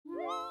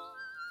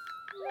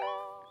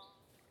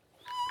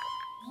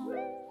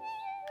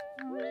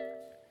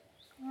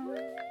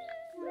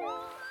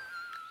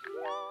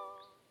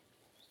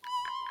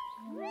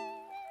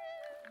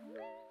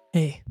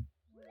Hey,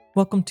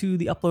 welcome to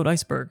the Upload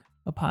Iceberg,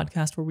 a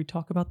podcast where we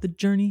talk about the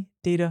journey,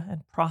 data,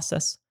 and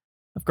process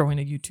of growing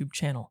a YouTube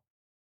channel.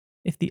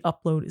 If the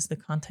upload is the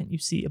content you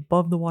see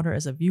above the water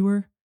as a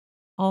viewer,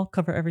 I'll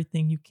cover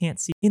everything you can't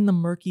see in the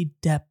murky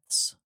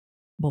depths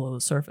below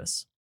the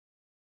surface.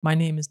 My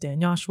name is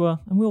Dan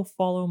Joshua, and we'll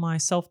follow my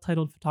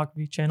self-titled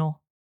photography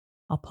channel.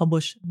 I'll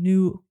publish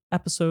new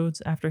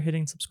episodes after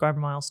hitting subscriber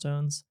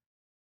milestones,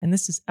 and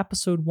this is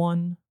episode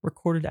 1,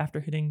 recorded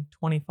after hitting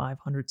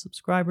 2,500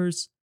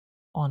 subscribers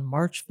on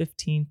March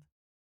 15th,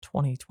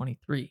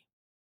 2023.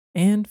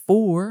 And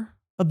for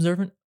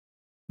observant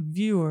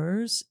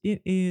viewers,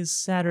 it is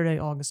Saturday,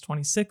 August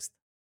 26th.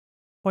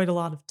 Quite a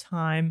lot of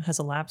time has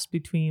elapsed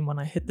between when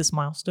I hit this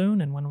milestone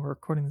and when we're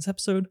recording this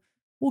episode.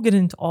 We'll get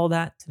into all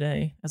that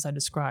today as I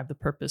describe the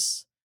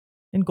purpose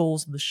and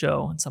goals of the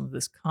show and some of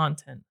this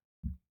content.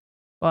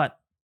 But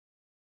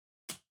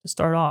to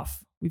start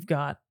off, we've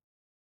got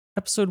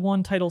episode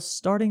 1 titled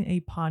Starting a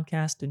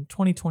Podcast in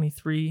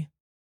 2023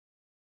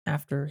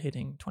 after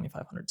hitting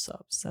 2,500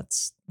 subs.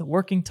 That's the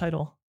working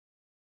title.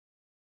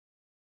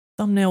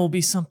 Thumbnail will be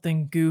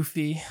something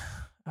goofy,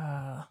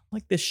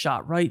 like this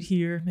shot right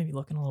here, maybe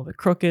looking a little bit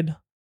crooked.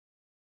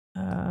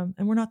 And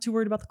we're not too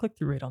worried about the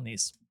click-through rate on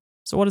these.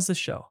 So what is this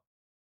show?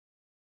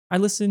 I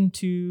listen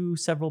to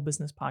several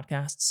business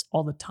podcasts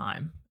all the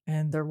time,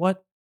 and they're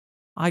what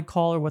I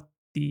call, or what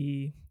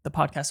the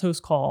podcast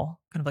hosts call,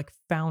 kind of like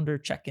founder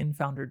check-in,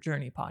 founder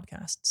journey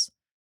podcasts.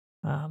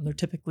 They're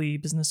typically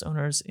business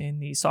owners in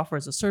the software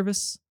as a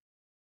service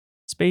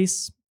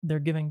space. They're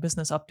giving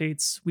business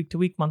updates week to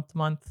week, month to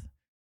month,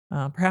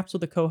 perhaps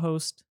with a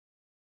co-host.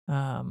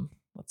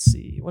 Let's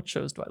see, what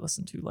shows do I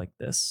listen to like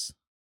this?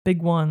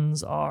 Big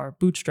ones are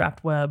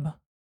Bootstrapped Web.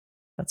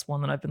 That's one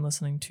that I've been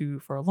listening to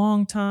for a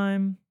long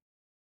time.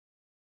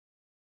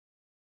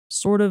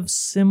 Sort of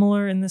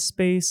similar in this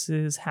space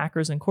is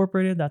Hackers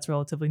Incorporated. That's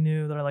relatively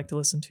new that I like to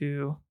listen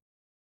to.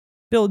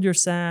 Build Your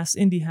SaaS,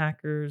 Indie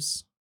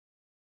Hackers.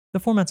 The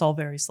formats all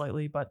vary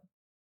slightly, but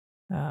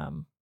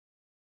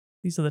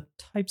these are the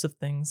types of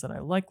things that I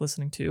like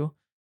listening to.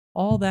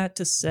 All that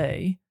to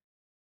say,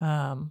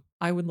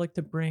 I would like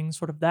to bring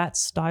sort of that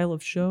style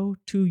of show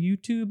to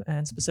YouTube,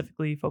 and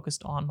specifically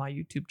focused on my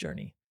YouTube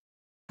journey.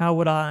 How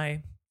would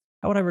I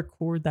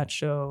record that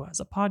show as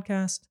a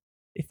podcast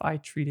if I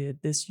treated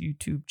this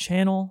YouTube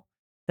channel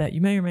that you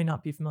may or may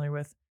not be familiar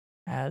with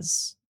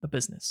as a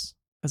business?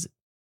 Because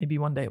maybe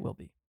one day it will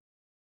be.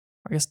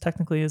 I guess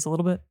technically it is a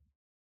little bit.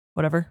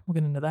 Whatever, we'll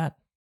get into that.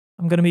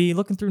 I'm going to be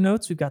looking through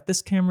notes. We've got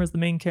this camera as the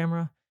main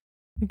camera.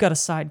 We've got a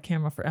side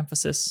camera for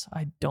emphasis.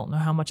 I don't know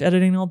how much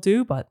editing I'll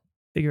do, but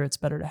figure it's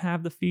better to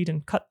have the feed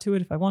and cut to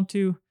it if I want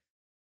to.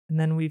 And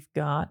then we've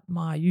got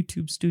my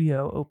YouTube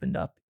studio opened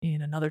up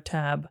in another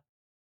tab.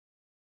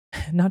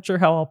 Not sure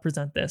how I'll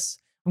present this.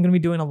 I'm going to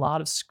be doing a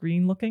lot of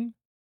screen looking.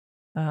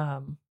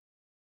 So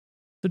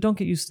don't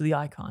get used to the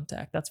eye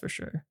contact, that's for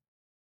sure.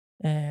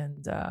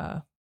 And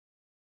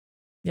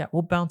yeah,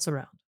 we'll bounce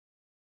around.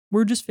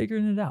 We're just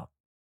figuring it out.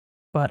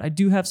 But I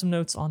do have some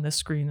notes on this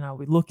screen, and I'll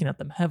be looking at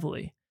them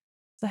heavily,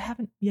 because I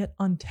haven't yet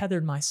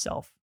untethered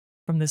myself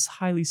from this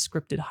highly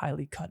scripted,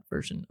 highly cut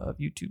version of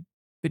YouTube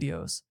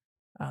videos.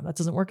 That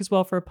doesn't work as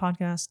well for a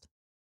podcast.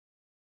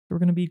 We're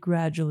going to be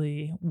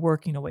gradually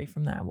working away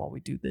from that while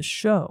we do this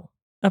show.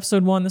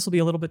 Episode 1, this will be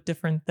a little bit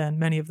different than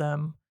many of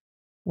them.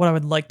 What I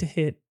would like to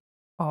hit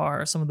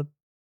are some of the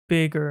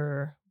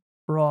bigger,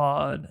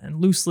 broad, and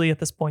loosely at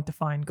this point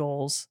defined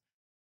goals.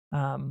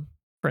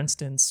 For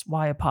instance,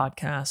 why a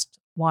podcast?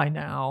 Why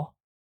now?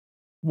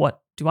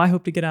 What do I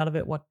hope to get out of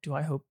it? What do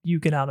I hope you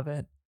get out of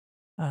it?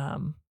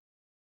 And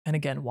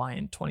again, why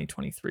in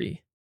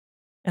 2023?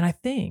 And I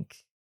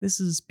think this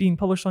is being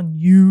published on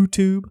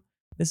YouTube.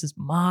 This is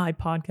my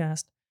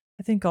podcast.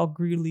 I think I'll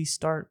greedily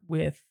start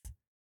with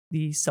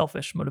the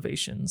selfish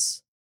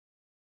motivations.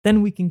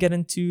 Then we can get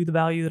into the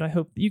value that I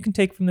hope that you can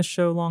take from this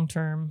show long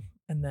term,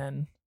 and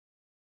then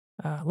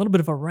a little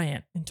bit of a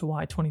rant into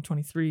why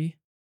 2023.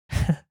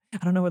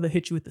 I don't know whether to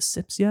hit you with the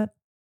sips yet.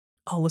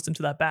 I'll listen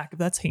to that back. If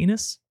that's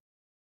heinous,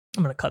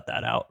 I'm going to cut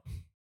that out.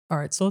 All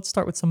right, so let's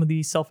start with some of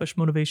the selfish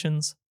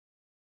motivations.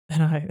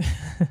 And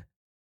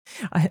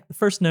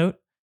first note,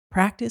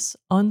 practice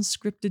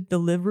unscripted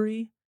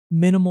delivery,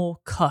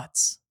 minimal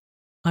cuts.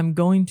 I'm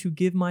going to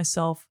give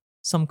myself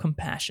some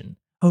compassion.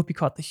 I hope you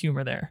caught the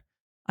humor there.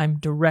 I'm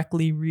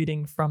directly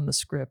reading from the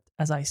script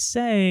as I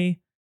say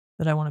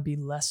that I want to be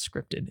less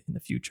scripted in the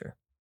future.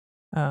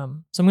 So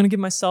I'm going to give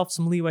myself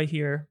some leeway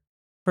here.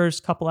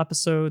 First couple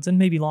episodes, and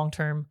maybe long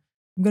term,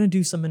 I'm going to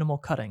do some minimal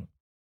cutting.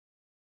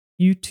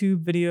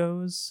 YouTube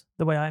videos,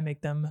 the way I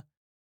make them,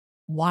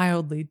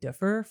 wildly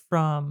differ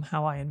from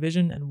how I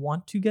envision and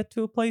want to get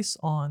to a place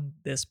on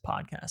this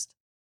podcast,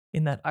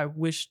 in that I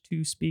wish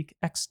to speak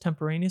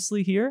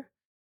extemporaneously here,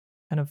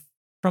 kind of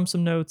from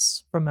some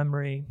notes, from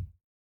memory,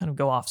 kind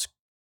of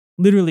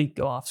literally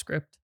go off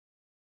script.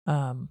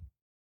 I'm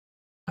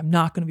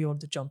not going to be able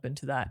to jump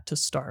into that to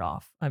start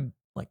off. I'm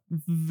like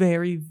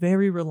very,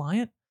 very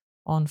reliant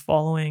on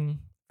following,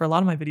 for a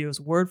lot of my videos,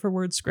 word for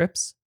word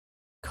scripts,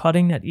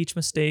 cutting at each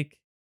mistake,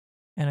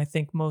 And I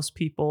think most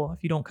people,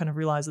 if you don't kind of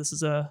realize this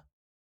is a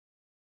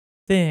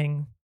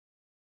thing,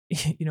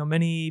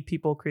 many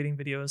people creating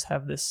videos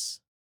have this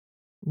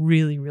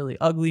really, really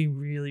ugly,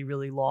 really,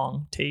 really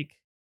long take,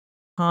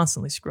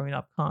 constantly screwing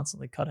up,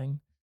 constantly cutting.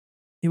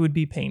 It would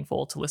be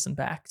painful to listen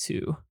back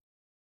to,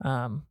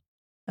 um,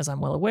 as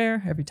I'm well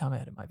aware, every time I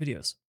edit my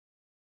videos.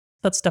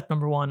 That's step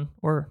number one,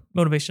 or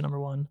motivation number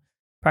one.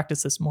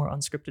 Practice this more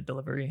unscripted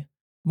delivery.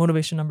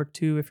 Motivation number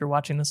two, if you're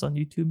watching this on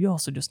YouTube, you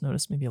also just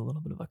notice maybe a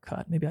little bit of a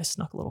cut. Maybe I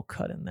snuck a little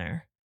cut in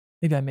there.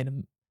 Maybe I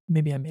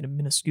made a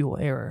minuscule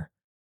error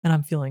and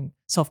I'm feeling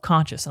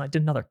self-conscious and I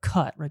did another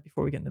cut right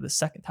before we get into the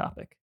second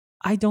topic.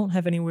 I don't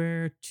have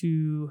anywhere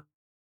to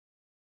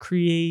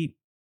create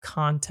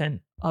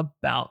content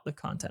about the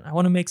content. I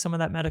want to make some of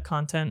that meta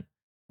content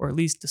or at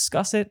least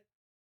discuss it.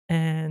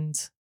 And,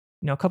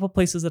 a couple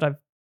places that I've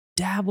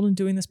dabbled in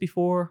doing this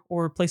before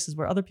or places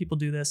where other people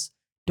do this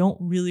don't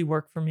really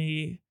work for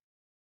me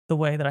the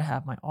way that I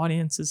have my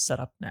audiences set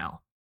up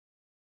now.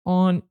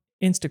 On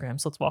Instagram,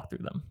 so let's walk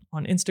through them.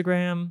 On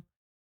Instagram,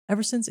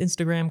 ever since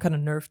Instagram kind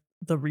of nerfed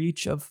the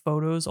reach of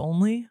photos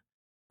only,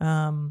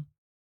 um,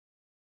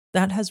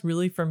 that has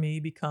really for me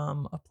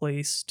become a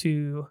place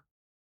to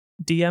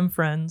DM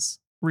friends,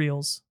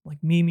 reels, like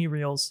Mimi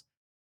reels,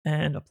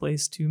 and a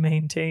place to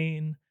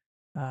maintain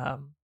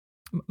um,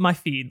 my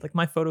feed. Like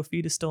my photo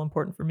feed is still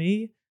important for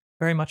me,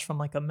 very much from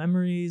like a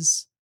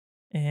memories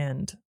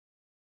and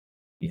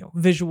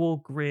visual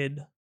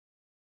grid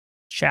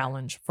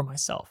challenge for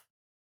myself.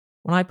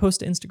 When I post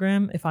to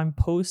Instagram, if I'm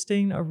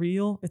posting a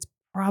reel, it's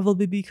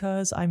probably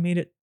because I made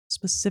it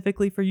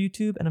specifically for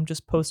YouTube and I'm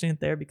just posting it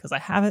there because I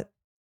have it.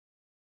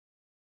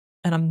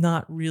 And I'm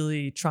not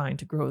really trying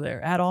to grow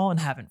there at all and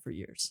haven't for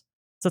years.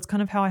 So that's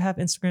kind of how I have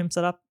Instagram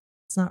set up.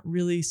 It's not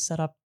really set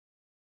up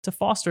to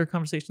foster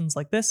conversations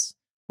like this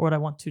or what I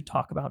want to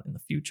talk about in the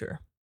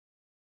future.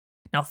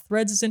 Now,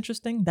 Threads is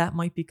interesting. That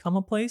might become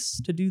a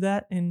place to do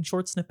that in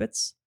short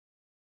snippets.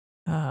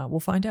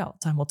 We'll find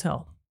out. Time will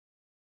tell.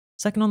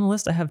 Second on the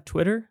list, I have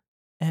Twitter.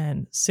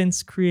 And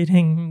since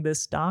creating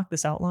this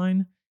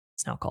outline,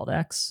 it's now called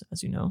X,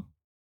 as you know.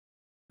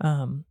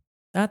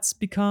 That's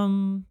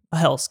become a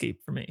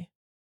hellscape for me.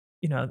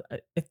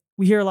 If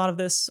we hear a lot of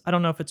this, I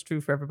don't know if it's true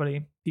for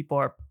everybody. People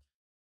are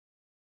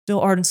still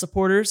ardent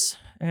supporters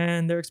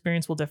and their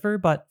experience will differ.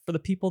 But for the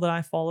people that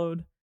I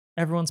followed,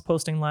 everyone's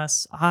posting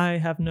less. I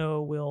have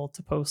no will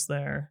to post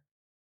there.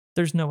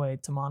 There's no way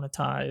to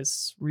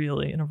monetize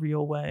really in a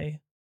real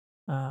way.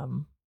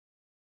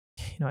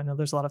 I know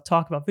there's a lot of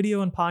talk about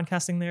video and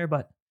podcasting there,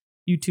 but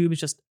YouTube is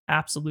just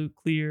absolute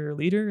clear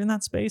leader in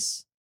that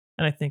space.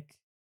 And I think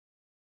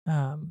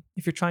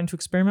if you're trying to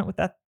experiment with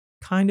that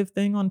kind of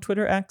thing on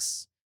Twitter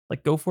X,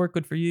 like go for it,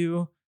 good for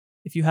you.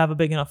 If you have a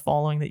big enough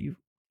following that you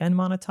can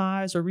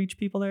monetize or reach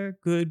people there,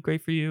 good,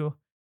 great for you.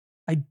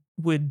 I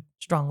would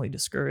strongly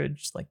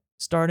discourage like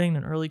starting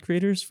and early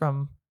creators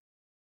from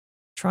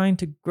trying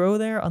to grow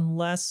there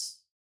unless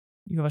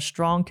you have a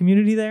strong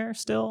community there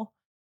still,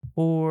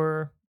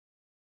 or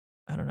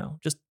I don't know,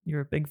 just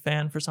you're a big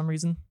fan for some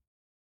reason.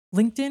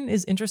 LinkedIn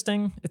is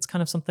interesting. It's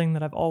kind of something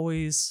that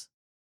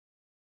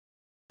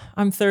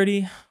I'm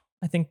 30.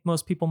 I think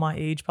most people my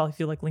age probably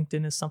feel like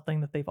LinkedIn is something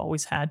that they've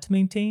always had to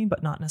maintain,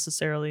 but not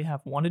necessarily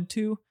have wanted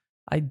to.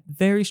 I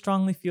very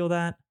strongly feel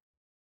that.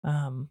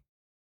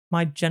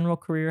 My general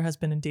career has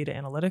been in data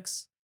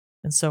analytics.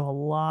 And so a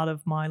lot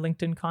of my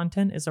LinkedIn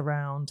content is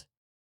around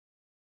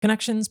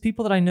connections,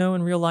 people that I know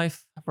in real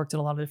life. I've worked at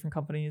a lot of different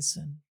companies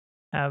and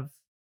have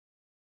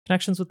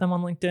connections with them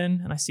on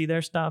LinkedIn, and I see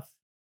their stuff.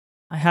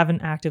 I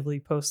haven't actively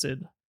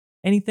posted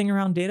anything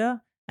around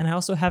data, and I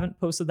also haven't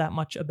posted that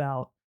much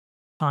about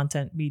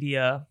content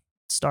media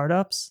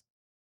startups.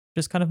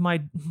 Just kind of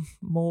my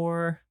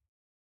more,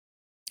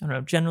 I don't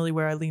know, generally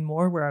where I lean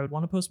more, where I would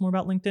want to post more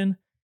about LinkedIn.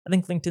 I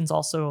think LinkedIn's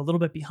also a little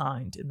bit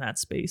behind in that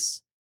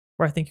space,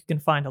 where I think you can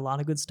find a lot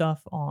of good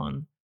stuff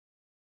on,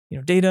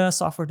 data,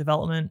 software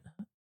development,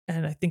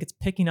 and I think it's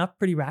picking up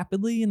pretty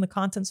rapidly in the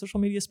content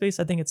social media space.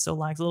 I think it still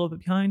lags a little bit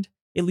behind,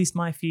 at least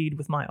my feed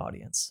with my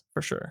audience,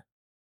 for sure.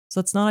 So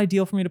it's not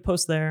ideal for me to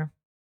post there.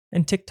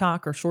 And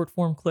TikTok or short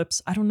form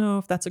clips, I don't know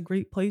if that's a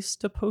great place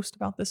to post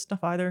about this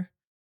stuff either.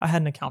 I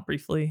had an account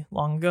briefly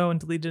long ago and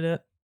deleted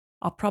it.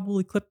 I'll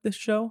probably clip this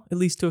show, at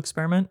least to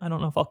experiment. I don't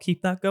know if I'll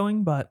keep that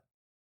going, but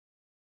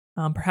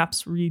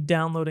perhaps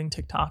re-downloading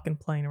TikTok and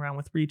playing around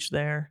with reach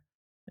there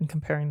and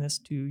comparing this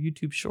to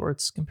YouTube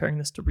Shorts, comparing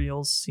this to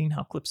Reels, seeing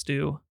how clips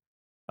do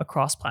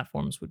across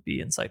platforms would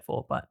be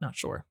insightful, but not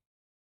sure.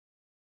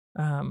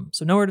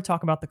 So nowhere to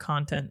talk about the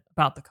content.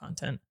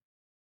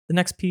 The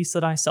next piece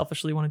that I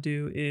selfishly want to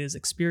do is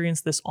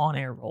experience this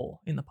on-air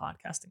role in the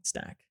podcasting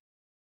stack.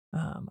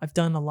 I've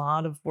done a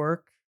lot of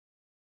work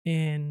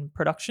in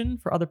production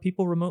for other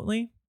people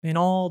remotely in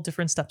all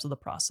different steps of the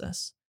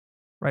process,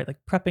 right? Like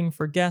prepping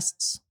for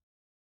guests,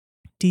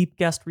 deep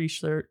guest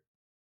research,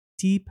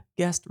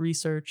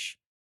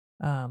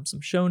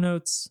 some show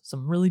notes,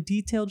 some really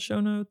detailed show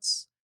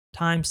notes,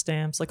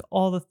 timestamps, like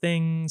all the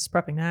things,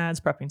 prepping ads,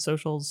 prepping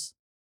socials,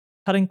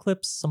 cutting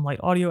clips, some light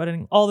audio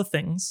editing, all the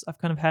things. I've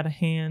kind of had a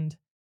hand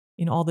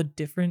all the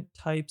different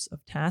types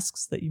of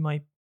tasks that you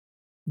might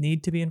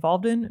need to be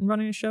involved in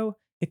running a show,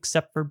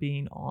 except for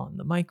being on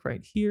the mic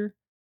right here.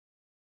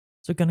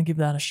 So gonna give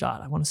that a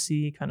shot. I want to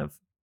see kind of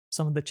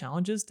some of the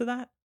challenges to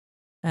that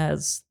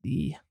as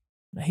I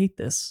hate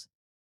this,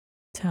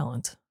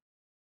 talent.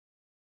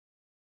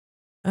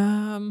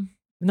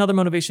 Another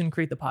motivation,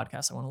 create the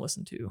podcast I want to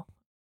listen to.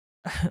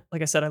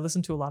 Like I said, I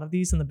listen to a lot of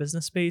these in the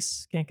business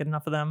space, can't get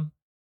enough of them.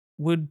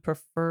 Would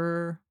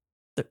prefer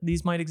that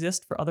these might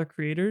exist for other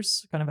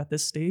creators kind of at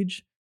this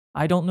stage.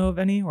 I don't know of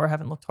any or I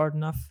haven't looked hard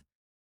enough.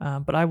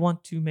 But I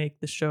want to make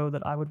the show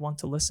that I would want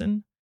to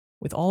listen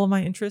with all of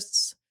my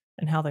interests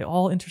and how they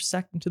all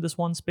intersect into this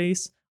one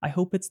space. I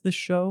hope it's this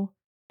show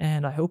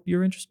and I hope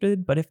you're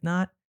interested. But if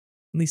not,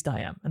 at least I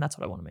am. And that's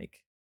what I want to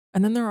make.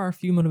 And then there are a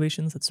few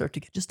motivations that start to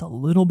get just a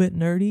little bit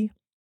nerdy.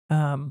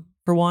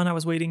 For one, I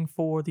was waiting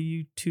for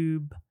the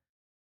YouTube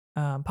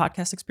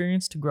podcast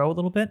experience to grow a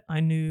little bit. I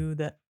knew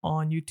that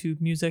on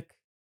YouTube Music,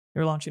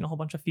 they're launching a whole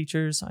bunch of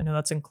features. I know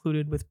that's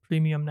included with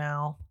Premium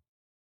now.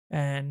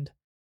 And,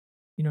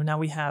 now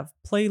we have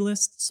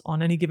playlists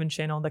on any given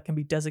channel that can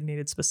be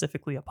designated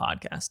specifically a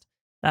podcast.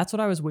 That's what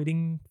I was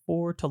waiting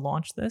for to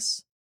launch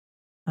this.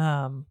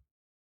 And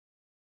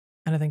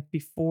I think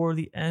before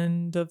the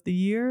end of the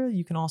year,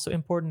 you can also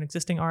import an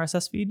existing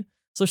RSS feed.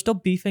 So they're still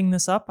beefing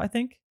this up, I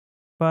think,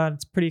 but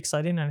it's pretty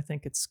exciting. And I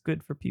think it's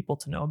good for people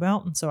to know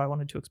about. And so I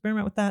wanted to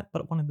experiment with that,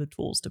 but wanted the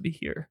tools to be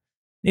here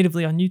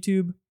natively on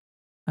YouTube.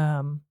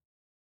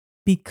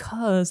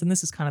 Because, and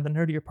this is kind of the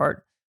nerdier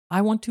part, I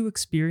want to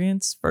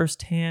experience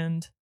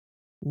firsthand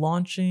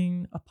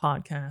launching a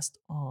podcast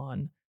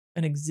on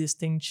an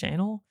existing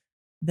channel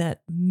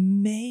that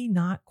may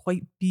not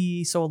quite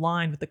be so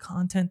aligned with the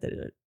content that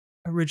it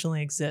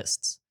originally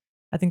exists.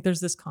 I think there's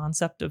this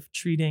concept of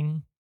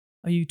treating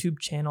a YouTube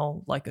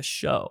channel like a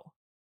show,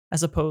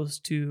 as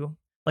opposed to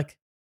like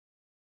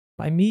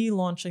by me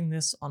launching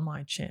this on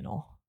my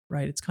channel,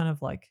 right? It's kind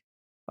of like,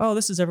 oh,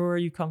 this is everywhere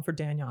you come for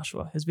Dan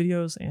Joshua, his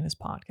videos and his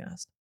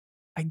podcast.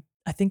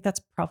 I think that's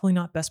probably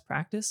not best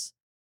practice.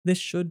 This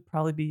should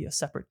probably be a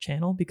separate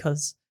channel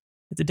because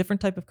it's a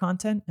different type of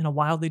content and a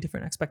wildly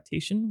different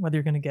expectation, whether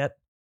you're going to get,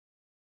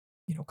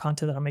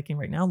 content that I'm making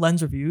right now,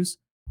 lens reviews,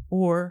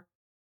 or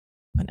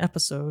an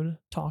episode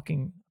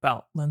talking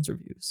about lens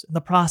reviews and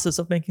the process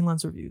of making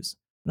lens reviews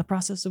and the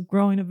process of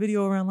growing a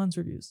video around lens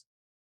reviews.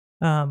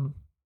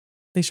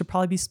 They should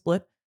probably be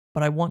split,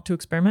 but I want to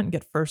experiment and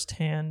get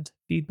firsthand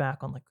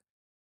feedback on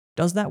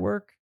does that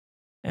work?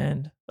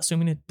 And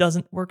assuming it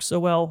doesn't work so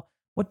well,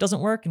 what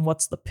doesn't work and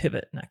what's the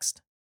pivot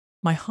next?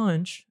 My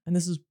hunch, and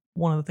this is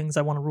one of the things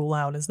I want to rule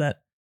out, is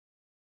that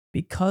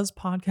because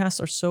podcasts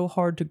are so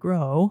hard to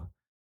grow,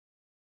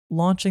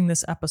 launching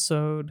this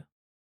episode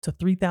to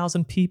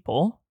 3,000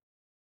 people,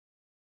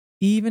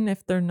 even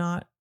if they're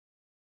not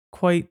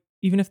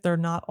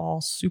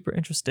all super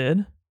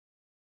interested,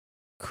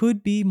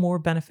 could be more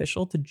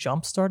beneficial to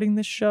jumpstarting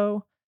this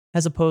show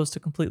as opposed to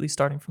completely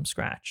starting from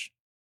scratch.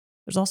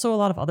 There's also a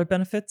lot of other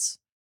benefits.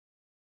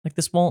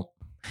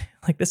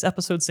 This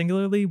episode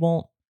singularly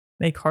won't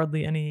make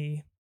hardly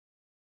any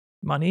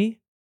money,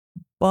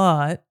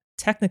 but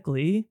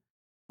technically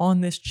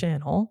on this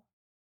channel,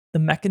 the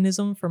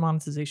mechanism for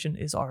monetization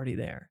is already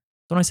there.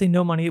 So when I say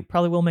no money, it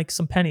probably will make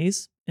some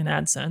pennies in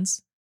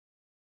AdSense.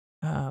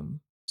 So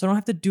I don't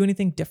have to do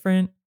anything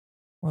different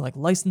or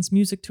license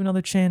music to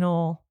another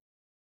channel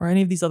or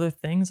any of these other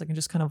things. I can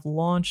just kind of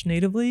launch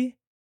natively.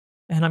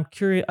 And I'm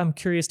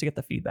curious to get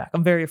the feedback.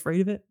 I'm very afraid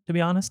of it, to be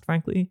honest,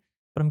 frankly,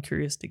 but I'm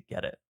curious to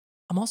get it.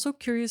 I'm also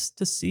curious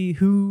to see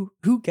who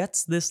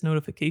gets this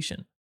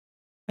notification.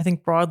 I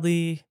think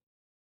broadly,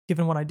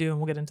 given what I do, and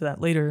we'll get into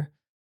that later,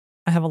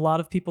 I have a lot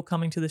of people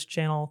coming to this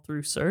channel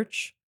through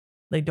search.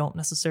 They don't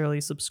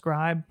necessarily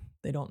subscribe.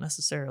 They don't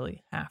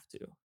necessarily have to.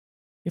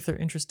 If they're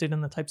interested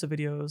in the types of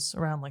videos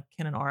around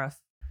Canon RF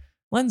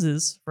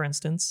lenses, for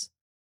instance,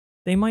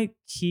 they might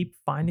keep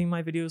finding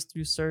my videos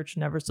through search,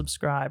 never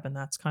subscribe, and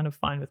that's kind of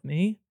fine with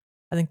me.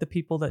 I think the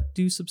people that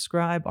do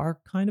subscribe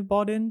are kind of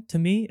bought in, to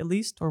me at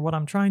least, or what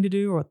I'm trying to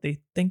do, or what they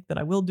think that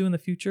I will do in the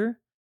future.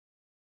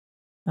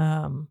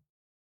 And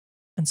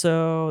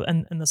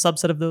the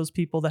subset of those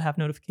people that have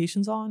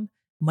notifications on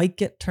might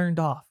get turned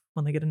off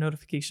when they get a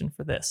notification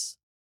for this.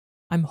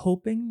 I'm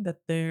hoping that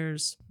and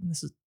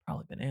this has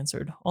probably been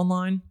answered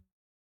online,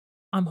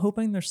 I'm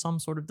hoping there's some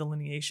sort of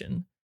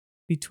delineation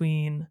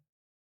between,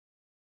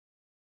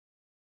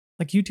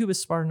 YouTube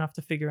is smart enough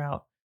to figure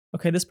out,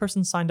 okay, this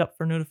person signed up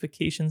for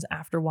notifications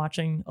after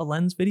watching a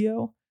lens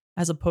video,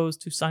 as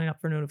opposed to signing up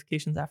for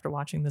notifications after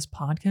watching this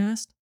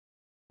podcast.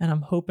 And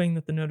I'm hoping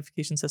that the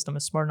notification system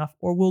is smart enough,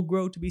 or will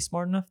grow to be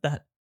smart enough,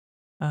 that,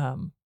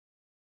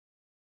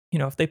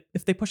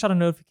 if they push out a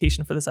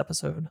notification for this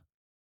episode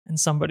and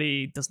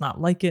somebody does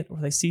not like it, or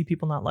they see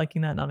people not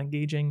liking that, not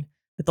engaging,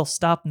 that they'll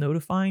stop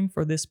notifying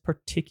for this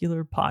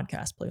particular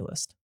podcast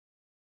playlist.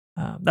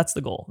 That's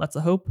the goal. That's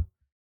the hope.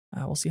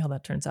 We'll see how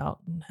that turns out.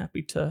 I'm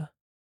happy to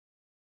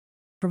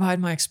provide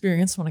my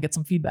experience when I get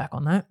some feedback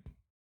on that.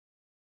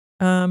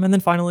 And then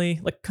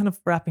finally, kind of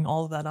wrapping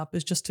all of that up,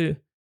 is just to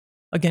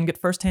Again, get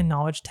firsthand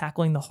knowledge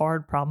tackling the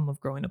hard problem of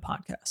growing a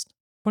podcast.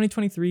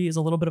 2023 is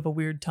a little bit of a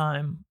weird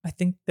time. I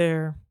think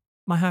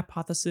my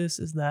hypothesis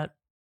is that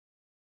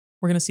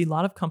we're going to see a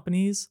lot of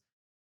companies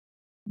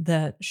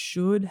that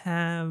should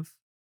have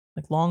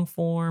like long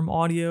form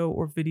audio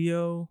or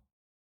video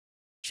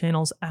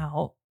channels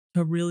out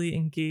to really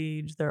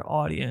engage their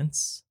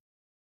audience,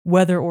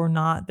 whether or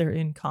not they're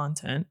in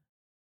content.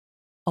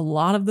 A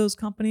lot of those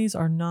companies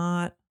are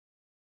not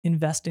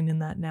investing in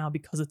that now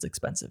because it's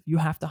expensive. You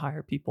have to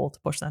hire people to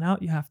push that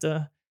out. You have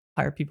to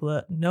hire people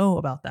that know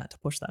about that to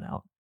push that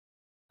out.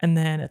 And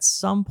then at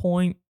some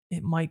point,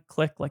 it might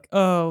click like,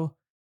 oh,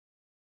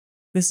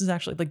 this is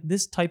actually like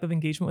this type of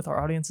engagement with our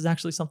audience is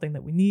actually something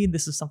that we need.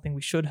 This is something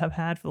we should have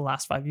had for the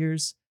last 5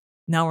 years.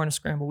 Now we're in a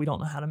scramble. We don't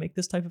know how to make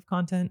this type of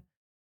content.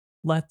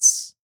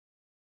 Let's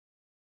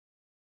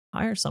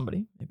hire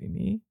somebody, maybe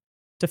me,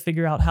 to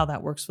figure out how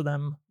that works for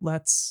them.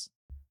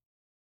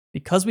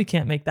 Because we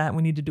can't make that,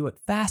 we need to do it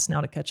fast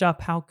now to catch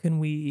up. How can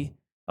we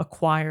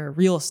acquire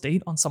real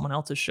estate on someone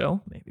else's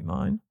show, maybe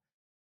mine?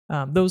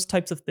 Those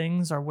types of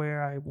things are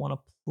where I want to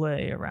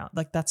play around.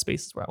 Like that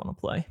space is where I want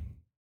to play.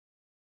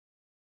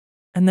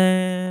 And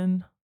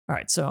then, all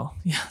right, so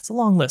yeah, it's a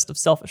long list of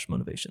selfish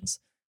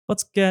motivations.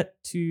 Let's get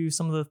to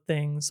some of the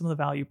things, some of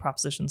the value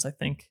propositions I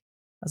think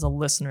as a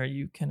listener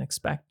you can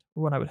expect,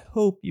 or what I would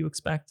hope you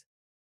expect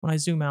when I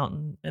zoom out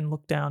and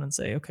look down and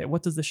say, okay,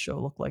 what does this show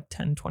look like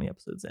 10, 20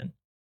 episodes in?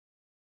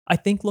 I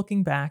think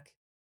looking back,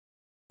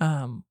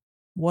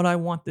 what I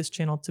want this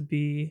channel to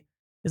be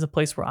is a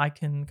place where I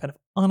can kind of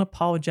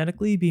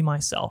unapologetically be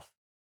myself.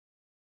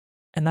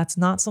 And that's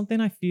not something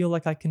I feel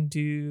like I can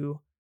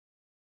do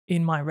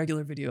in my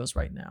regular videos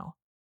right now.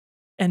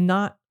 And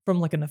not from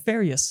like not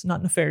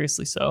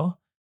nefariously so.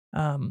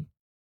 Kind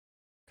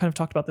of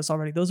talked about this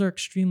already. Those are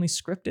extremely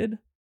scripted.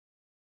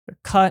 They're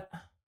cut.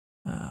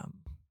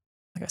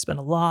 Like I spend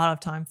a lot of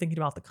time thinking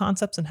about the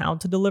concepts and how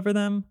to deliver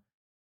them.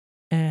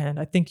 And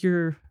I think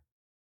you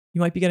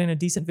might be getting a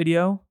decent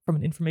video from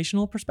an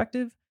informational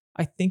perspective.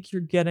 I think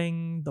you're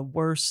getting the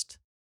worst.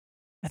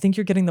 I think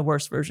you're getting the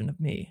worst version of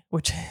me,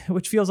 which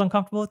feels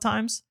uncomfortable at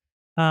times.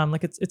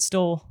 Like it's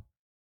still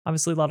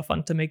obviously a lot of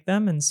fun to make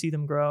them and see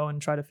them grow and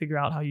try to figure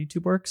out how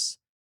YouTube works.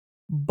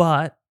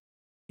 But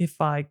if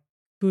I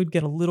could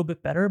get a little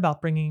bit better about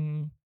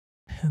bringing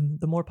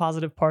the more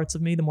positive parts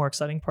of me, the more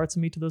exciting parts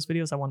of me to those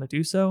videos, I want to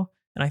do so.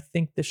 And I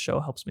think this show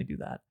helps me do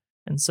that.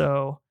 And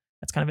so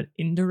that's kind of an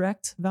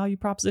indirect value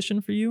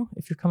proposition for you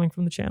if you're coming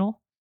from the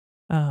channel.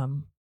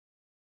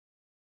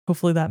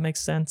 Hopefully that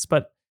makes sense.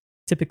 But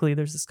typically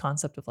there's this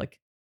concept of like,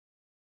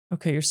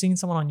 okay, you're seeing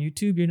someone on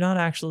YouTube, you're not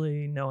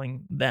actually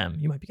knowing them.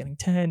 You might be getting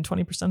 10,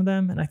 20% of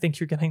them. And I think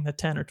you're getting the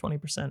 10 or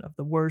 20% of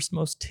the worst,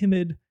 most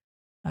timid,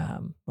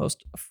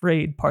 most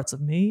afraid parts of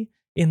me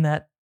in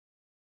that,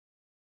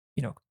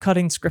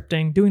 cutting,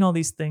 scripting, doing all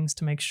these things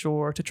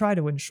to try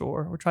to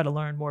ensure or try to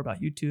learn more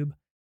about YouTube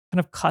kind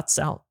of cuts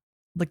out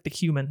like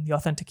the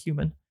authentic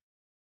human.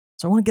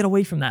 So I want to get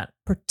away from that,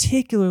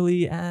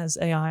 particularly as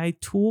AI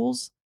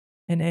tools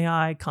and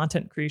AI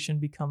content creation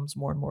becomes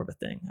more and more of a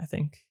thing. I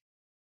think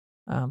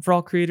for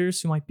all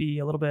creators who might be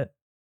a little bit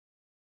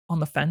on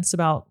the fence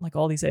about like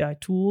all these AI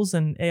tools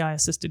and AI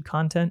assisted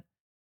content,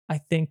 I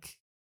think,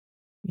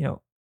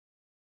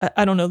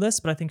 I don't know this,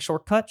 but I think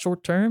short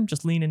term,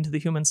 just lean into the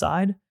human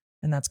side.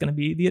 And that's going to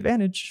be the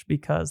advantage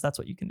because that's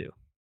what you can do.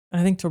 And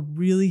I think to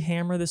really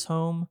hammer this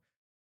home,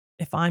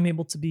 if I'm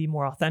able to be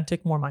more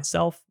authentic, more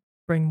myself,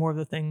 bring more of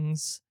the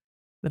things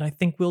that I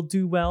think will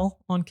do well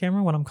on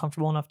camera when I'm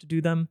comfortable enough to do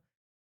them,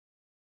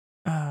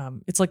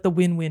 it's like the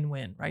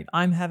win-win-win, right?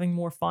 I'm having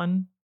more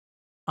fun.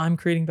 I'm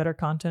creating better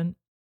content.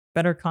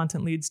 Better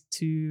content leads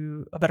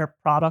to a better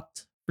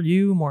product for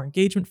you, more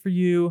engagement for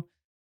you.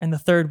 And the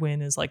third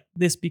win is like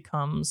this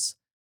becomes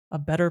a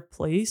better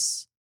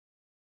place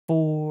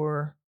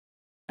for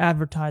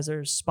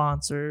advertisers,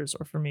 sponsors,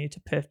 or for me to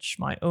pitch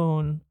my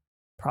own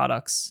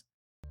products.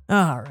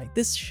 All right,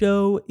 this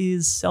show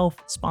is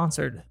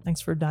self-sponsored. Thanks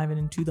for diving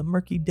into the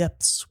murky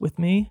depths with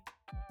me.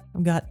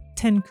 I've got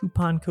 10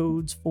 coupon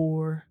codes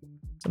for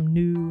some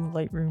new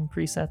Lightroom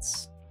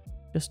presets.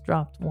 Just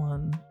dropped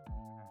one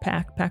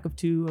pack of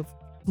 2 of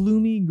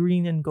Gloomy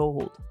Green and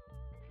Gold.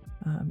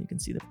 You can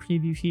see the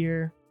preview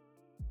here.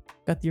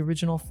 Got the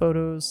original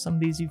photos. Some of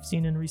these you've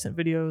seen in recent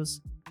videos.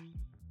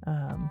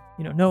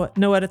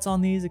 No edits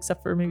on these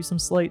except for maybe some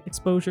slight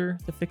exposure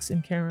to fix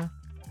in-camera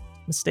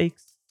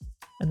mistakes,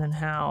 and then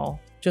how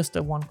just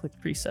a one-click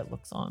preset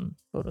looks on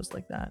photos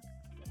like that.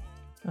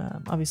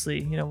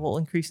 Obviously, we'll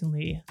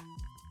increasingly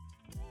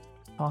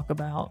talk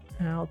about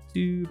how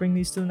to bring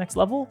these to the next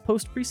level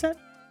post preset.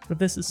 But if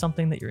this is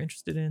something that you're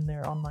interested in,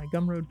 they're on my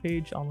Gumroad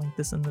page. I'll link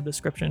this in the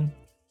description.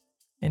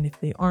 And if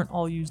they aren't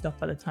all used up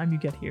by the time you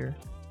get here,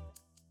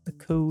 the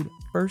code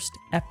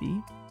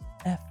FIRSTEPI,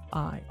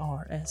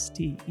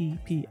 FIRSTEPI,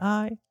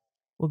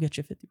 will get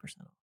you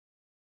 50% off.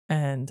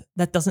 And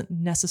that doesn't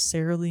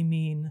necessarily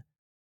mean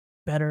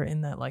better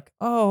in that like,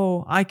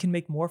 oh, I can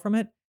make more from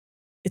it.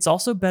 It's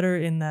also better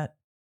in that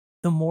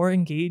the more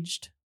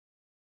engaged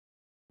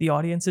the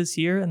audience is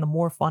here and the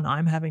more fun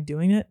I'm having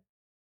doing it,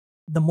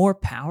 the more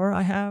power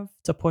I have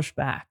to push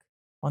back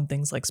on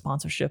things like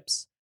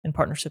sponsorships and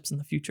partnerships in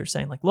the future,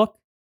 saying like, look,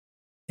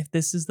 if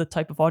this is the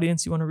type of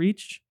audience you want to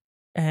reach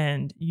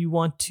and you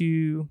want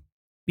to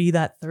be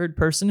that third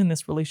person in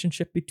this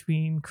relationship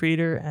between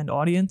creator and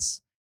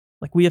audience,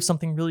 like we have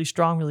something really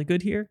strong, really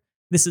good here.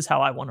 This is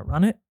how I want to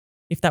run it.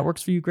 If that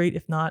works for you, great.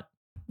 If not,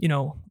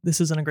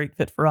 this isn't a great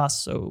fit for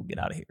us, so get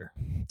out of here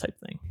type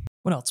thing.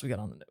 What else we got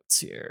on the notes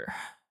here?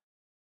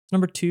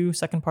 Number 2,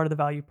 second part of the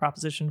value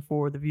proposition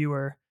for the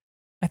viewer.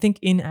 I think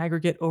in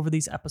aggregate over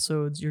these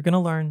episodes, you're going to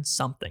learn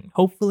something,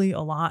 hopefully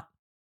a lot.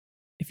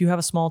 If you have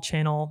a small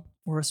channel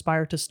or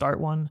aspire to start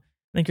one,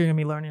 I think you're going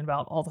to be learning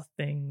about all the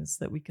things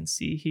that we can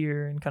see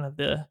here and kind of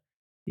the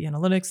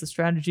analytics, the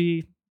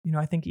strategy.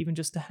 I think even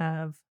just to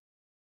have,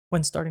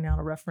 when starting out,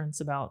 a reference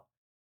about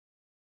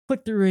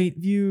click-through rate,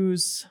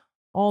 views,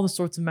 all the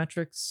sorts of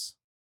metrics,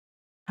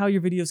 how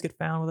your videos get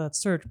found, whether that's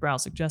search,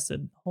 browse,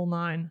 suggested, whole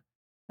nine.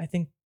 I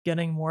think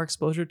getting more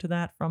exposure to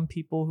that from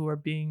people who are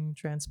being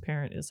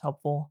transparent is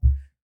helpful,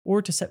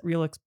 or to set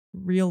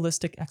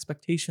realistic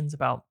expectations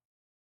about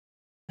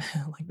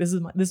like this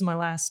is my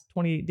last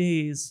 28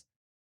 days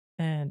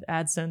and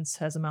AdSense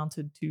has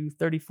amounted to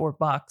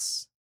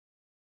 $34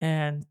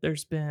 and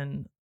there's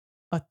been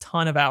a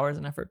ton of hours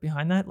and effort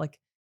behind that. Like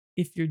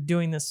if you're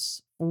doing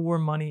this for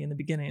money in the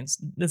beginning,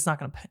 it's not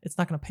going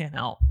to pan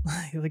out.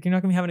 Like you're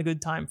not going to be having a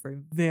good time for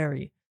a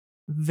very,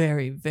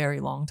 very, very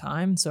long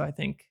time. So I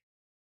think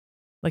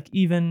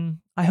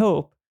I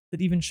hope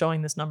that even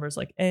showing this number is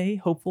like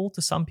hopeful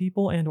to some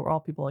people and or all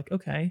people, like,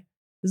 okay,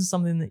 this is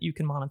something that you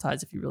can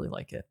monetize if you really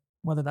like it,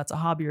 whether that's a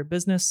hobby or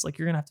business, like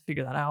you're going to have to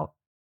figure that out.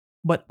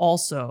 But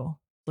also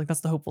like,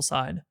 that's the hopeful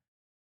side,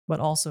 but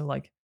also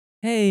like,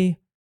 hey,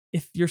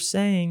 if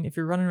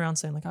you're running around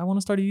saying like, I want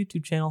to start a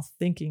YouTube channel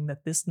thinking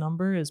that this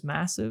number is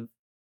massive,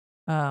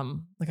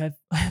 like I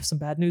have some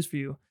bad news for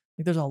you.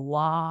 Like there's a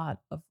lot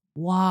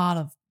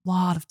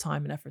of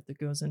time and effort that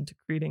goes into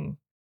creating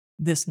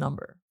this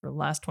number for the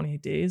last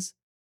 28 days.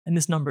 And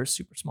this number is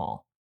super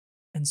small.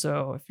 And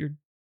so if you're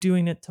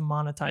doing it to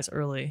monetize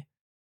early,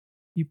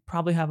 you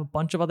probably have a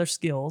bunch of other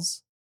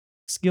skills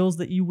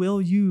that you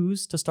will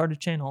use to start a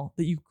channel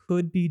that you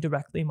could be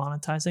directly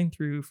monetizing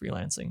through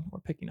freelancing or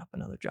picking up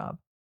another job,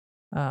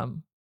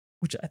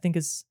 which I think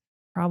is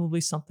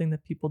probably something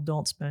that people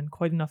don't spend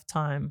quite enough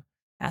time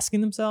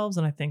asking themselves.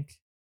 And I think,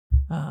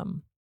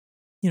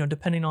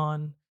 depending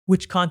on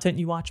which content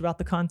you watch about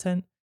the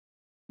content,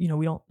 we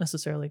don't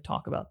necessarily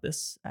talk about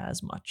this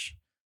as much.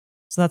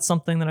 So that's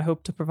something that I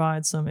hope to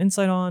provide some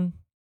insight on.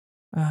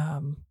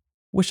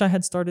 Wish I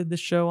had started this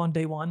show on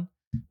day one,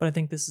 but I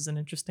think this is an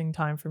interesting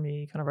time for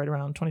me, kind of right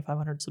around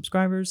 2,500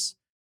 subscribers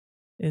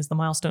is the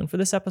milestone for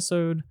this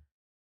episode.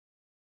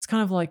 It's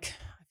kind of like,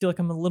 I feel like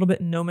I'm a little bit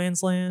in no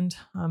man's land.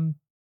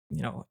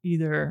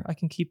 Either I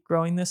can keep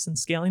growing this and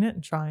scaling it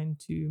and trying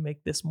to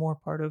make this more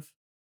part of,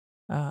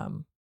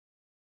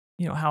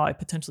 how I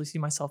potentially see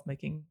myself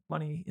making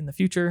money in the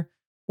future,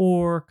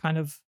 or kind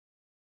of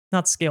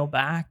not scale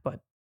back,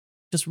 but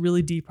just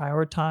really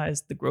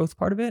deprioritize the growth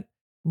part of it,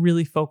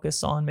 really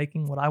focus on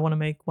making what I want to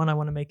make when I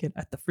want to make it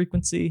at the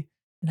frequency,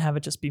 and have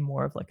it just be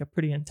more of like a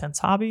pretty intense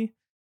hobby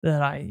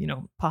that I,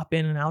 pop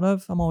in and out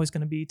of. I'm always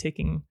going to be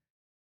taking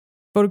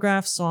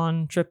photographs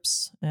on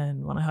trips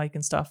and when I hike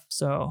and stuff.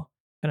 So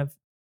kind of,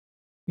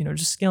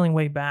 just scaling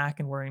way back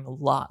and worrying a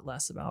lot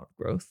less about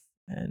growth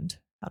and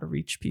how to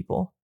reach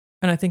people.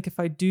 And I think if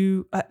I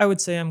do, I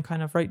would say I'm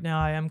kind of right now,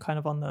 I am kind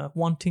of on the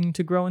wanting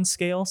to grow and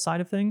scale side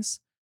of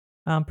things,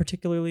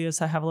 particularly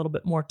as I have a little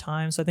bit more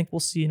time. So I think we'll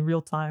see in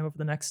real time over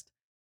the next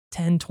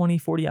 10, 20,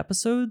 40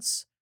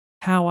 episodes,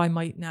 how I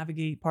might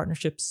navigate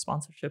partnerships,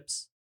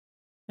 sponsorships,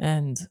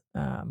 and,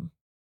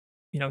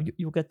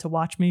 you'll get to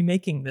watch me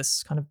making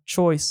this kind of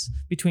choice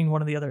between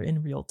one or the other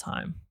in real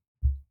time.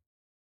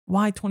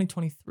 Why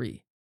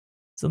 2023?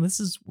 So we're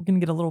going to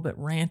get a little bit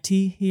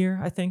ranty here,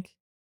 I think.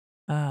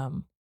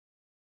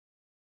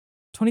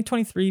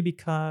 2023,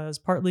 because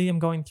partly I'm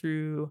going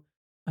through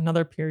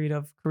another period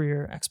of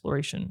career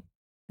exploration.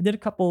 I did a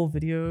couple of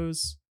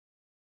videos,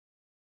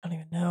 I don't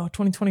even know,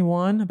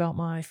 2021 about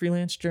my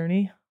freelance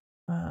journey,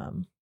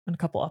 and a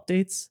couple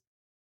updates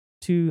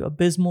to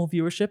abysmal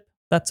viewership.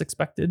 That's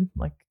expected.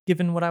 Like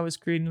given what I was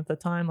creating at the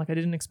time, like I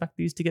didn't expect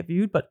these to get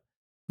viewed, but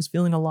was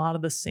feeling a lot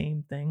of the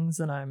same things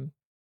that I'm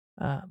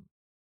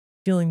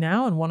feeling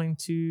now and wanting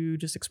to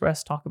just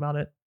talk about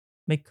it,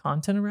 make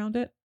content around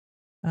it.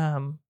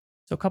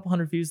 So a couple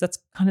hundred views, that's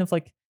kind of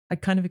like, I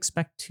kind of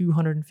expect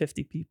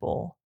 250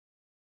 people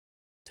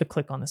to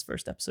click on this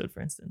first episode,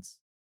 for instance.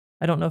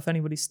 I don't know if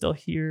anybody's still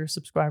here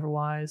subscriber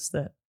wise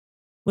that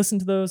listened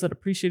to those, that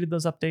appreciated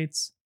those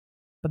updates,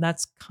 but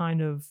that's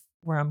kind of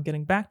where I'm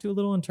getting back to a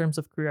little in terms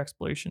of career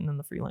exploration and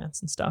the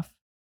freelance and stuff.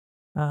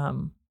 I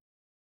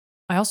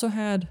also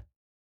had,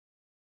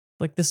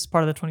 like, this is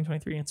part of the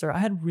 2023 answer, I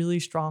had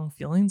really strong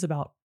feelings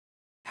about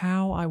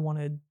how I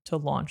wanted to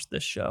launch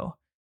this show.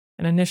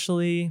 And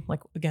initially,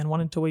 like, again,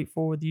 wanted to wait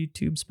for the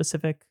YouTube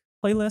specific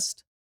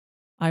playlist.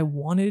 I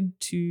wanted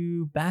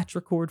to batch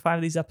record 5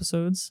 of these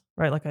episodes,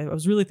 right? Like I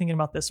was really thinking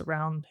about this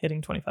around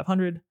hitting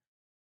 2,500.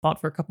 thought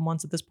for a couple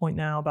months at this point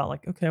now about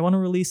like, okay, I want to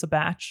release a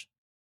batch.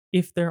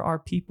 If there are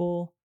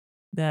people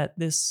that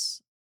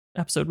this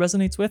episode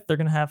resonates with, they're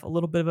going to have a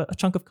little bit of a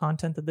chunk of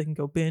content that they can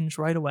go binge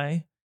right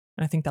away.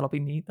 And I think that'll be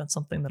neat. That's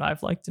something that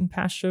I've liked in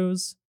past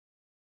shows.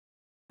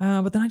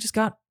 But then I just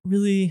got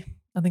really,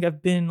 I think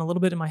I've been a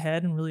little bit in my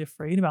head and really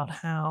afraid about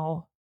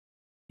how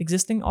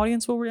existing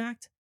audience will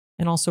react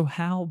and also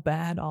how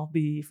bad I'll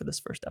be for this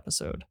first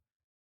episode.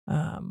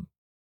 And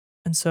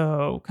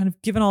so, kind of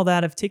given all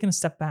that, I've taken a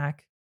step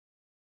back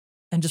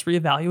and just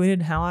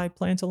reevaluated how I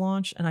plan to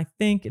launch. And I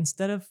think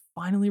instead of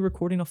finally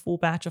recording a full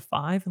batch of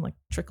 5 and like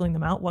trickling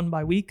them out one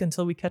by week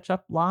until we catch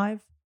up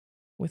live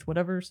with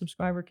whatever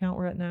subscriber count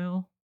we're at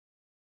now,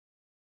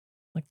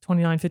 like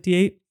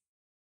 2958,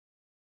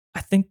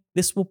 I think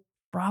this will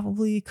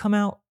probably come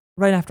out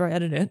right after I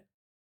edit it.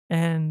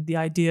 And the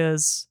idea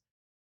is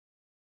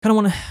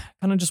kind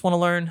of just want to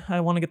learn. I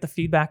want to get the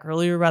feedback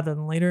earlier rather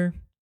than later.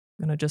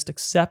 I'm going to just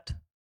accept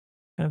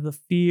kind of the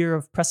fear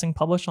of pressing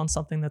publish on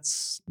something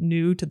that's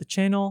new to the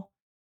channel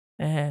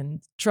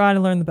and try to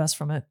learn the best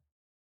from it,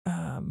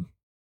 and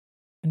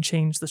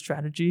change the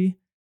strategy,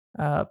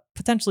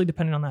 potentially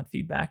depending on that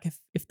feedback,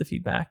 if the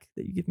feedback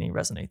that you give me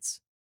resonates.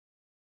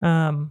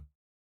 One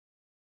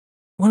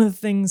of the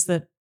things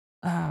that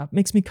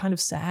makes me kind of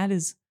sad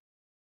is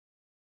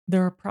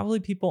there are probably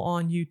people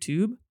on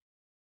YouTube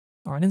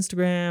or on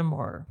Instagram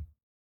or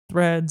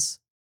Threads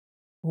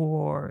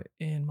or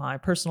in my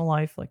personal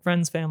life, like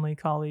friends, family,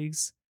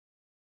 colleagues,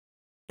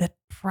 that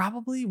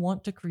probably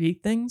want to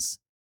create things,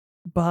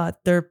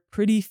 but they're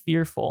pretty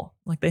fearful.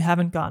 Like they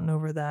haven't gotten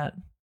over that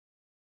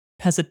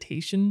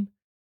hesitation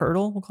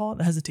hurdle. We'll call it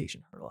the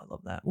hesitation hurdle. I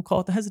love that. We'll call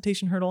it the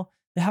hesitation hurdle.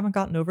 They haven't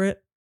gotten over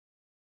it.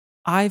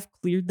 I've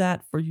cleared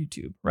that for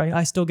YouTube, right?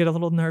 I still get a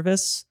little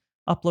nervous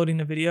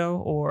uploading a video,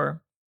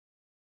 or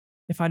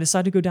if I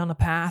decide to go down a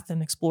path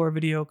and explore a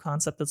video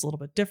concept that's a little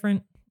bit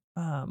different,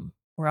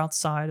 or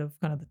outside of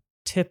kind of the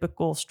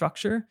typical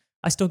structure,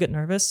 I still get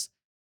nervous.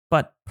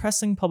 But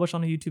pressing publish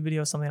on a YouTube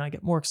video is something I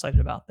get more excited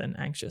about than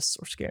anxious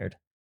or scared.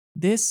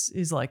 This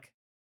is like,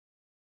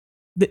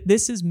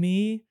 this is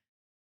me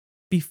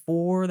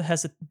before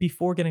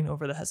getting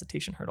over the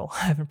hesitation hurdle.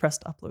 I haven't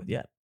pressed upload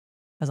yet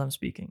as I'm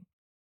speaking.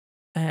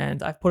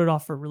 And I've put it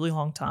off for a really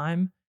long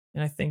time.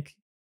 And I think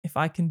if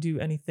I can do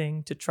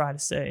anything to try to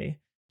say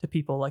to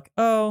people like,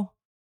 oh,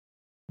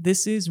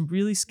 this is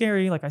really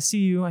scary. Like I see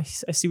you, I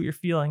see what you're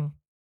feeling.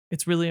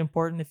 It's really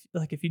important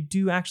if you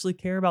do actually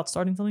care about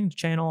starting something, a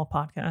channel, a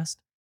podcast,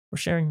 or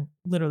sharing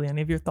literally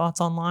any of your thoughts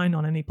online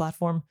on any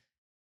platform,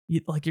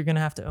 you're going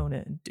to have to own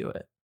it and do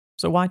it.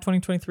 So why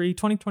 2023?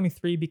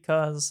 2023,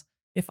 because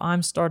if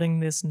I'm starting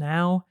this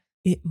now,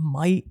 it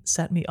might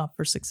set me up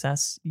for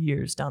success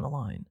years down the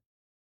line.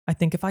 I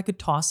think if I could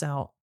toss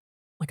out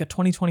like a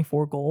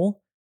 2024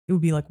 goal, it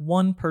would be like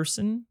one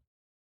person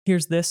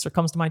hears this or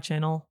comes to my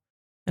channel,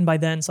 and by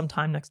then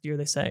sometime next year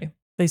they say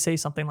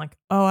something like,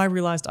 oh, I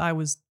realized I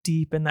was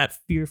deep in that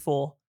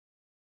fearful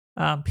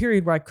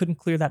period where I couldn't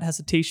clear that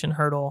hesitation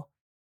hurdle,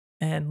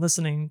 and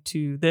listening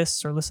to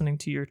this or listening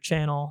to your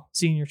channel,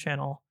 seeing your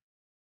channel,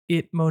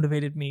 it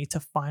motivated me to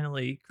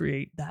finally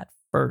create that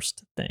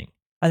first thing.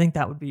 I think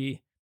that would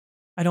be,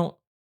 I don't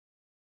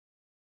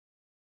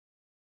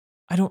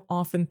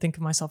often think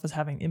of myself as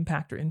having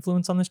impact or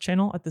influence on this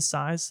channel at this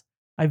size.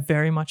 I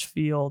very much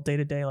feel day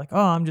to day like,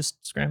 oh, I'm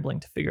just scrambling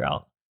to figure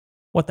out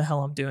what the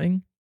hell I'm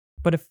doing.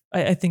 But if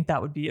I think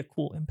that would be a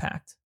cool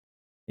impact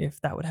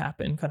if that would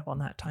happen kind of on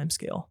that time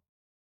scale.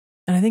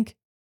 And I think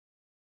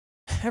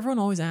everyone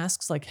always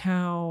asks like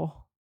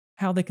how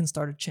they can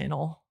start a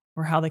channel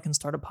or how they can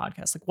start a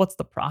podcast. Like what's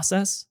the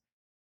process?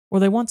 Or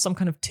they want some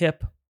kind of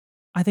tip.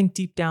 I think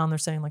deep down they're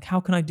saying like, how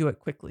can I do it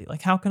quickly?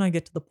 Like how can I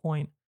get to the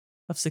point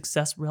of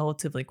success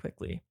relatively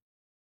quickly?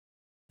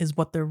 Is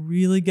what they're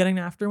really getting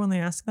after when they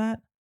ask that.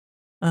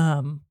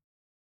 And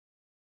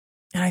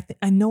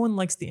no one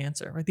likes the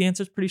answer, right? The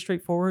answer is pretty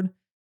straightforward,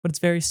 but it's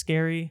very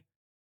scary.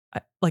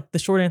 Like the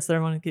short answer that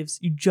everyone gives,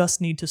 you just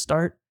need to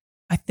start.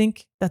 I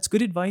think that's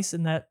good advice,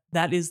 and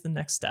that is the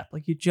next step.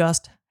 Like you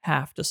just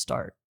have to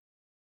start.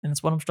 And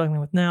it's what I'm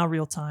struggling with now,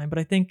 real time. But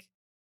I think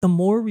the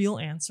more real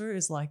answer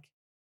is like,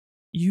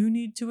 you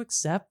need to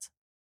accept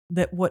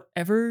that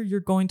whatever you're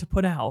going to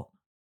put out,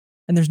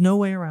 and there's no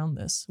way around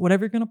this,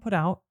 whatever you're going to put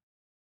out,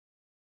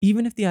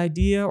 even if the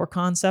idea or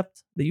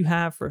concept that you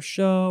have for a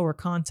show or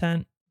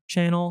content,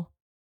 channel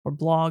or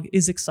blog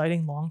is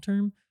exciting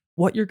long-term,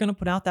 what you're going to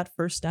put out, that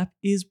first step,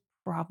 is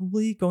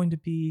probably going to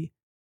be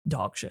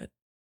dog shit.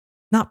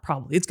 Not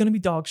probably, it's going to be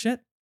dog shit.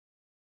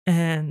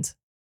 And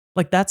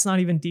like, that's not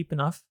even deep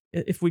enough.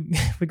 If we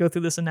go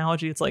through this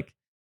analogy, it's like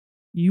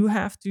you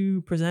have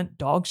to present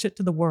dog shit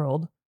to the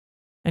world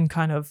and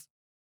kind of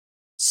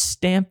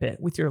stamp it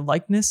with your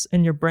likeness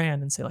and your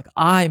brand and say like,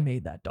 I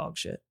made that dog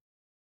shit.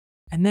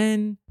 And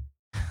then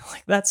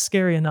like that's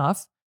scary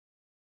enough.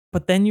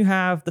 But then you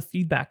have the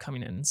feedback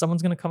coming in, and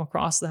someone's going to come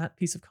across that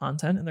piece of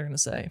content and they're going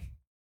to say,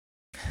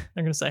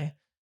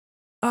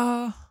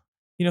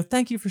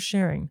 thank you for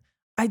sharing.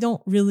 I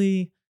don't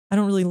really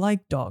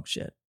like dog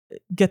shit.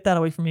 Get that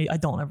away from me. I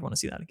don't ever want to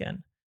see that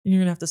again. And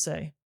you're gonna have to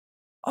say,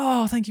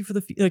 "Oh, thank you for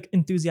the like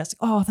enthusiastic.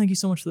 Oh, thank you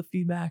so much for the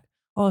feedback.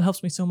 Oh, it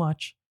helps me so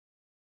much."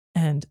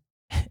 And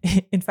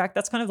in fact,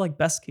 that's kind of like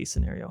best case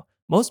scenario.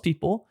 Most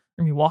people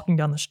are gonna be walking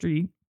down the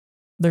street.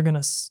 They're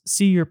gonna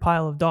see your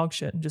pile of dog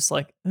shit and just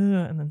like, "Ugh,"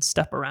 and then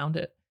step around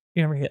it.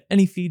 You're never gonna get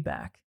any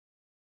feedback.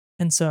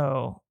 And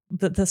so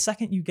the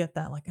second you get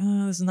that, like,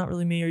 oh, this is not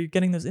really me, or you're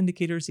getting those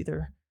indicators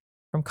either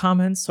from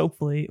comments,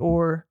 hopefully,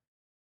 or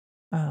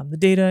the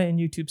data in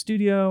YouTube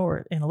Studio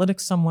or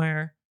analytics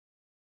somewhere,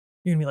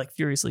 you're gonna be like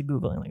furiously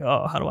Googling, like,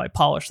 oh, how do I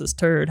polish this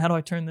turd? How do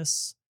I turn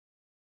this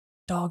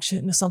dog shit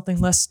into something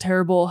less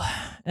terrible?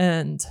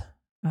 And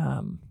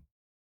um,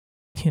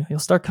 you'll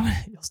start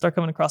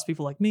coming across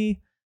people like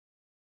me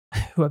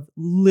who have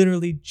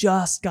literally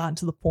just gotten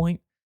to the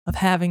point of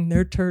having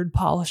their turd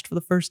polished for the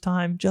first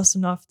time, just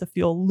enough to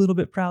feel a little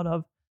bit proud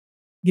of,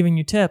 giving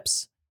you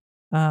tips.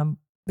 But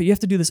you have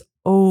to do this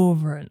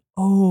over and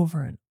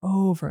over and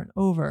over and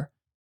over.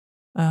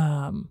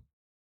 And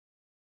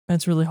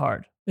it's really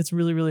hard. It's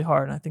really, really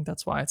hard. And I think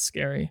that's why it's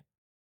scary.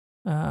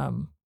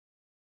 Um,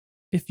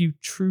 if you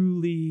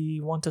truly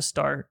want to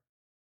start,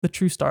 the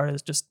true start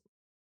is just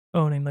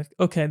owning, like,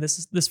 okay,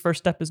 this first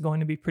step is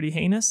going to be pretty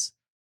heinous.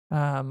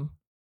 Um,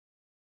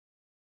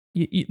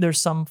 there's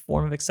some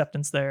form of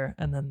acceptance there,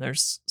 and then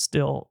there's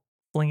still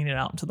flinging it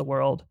out into the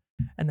world,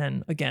 and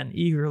then again,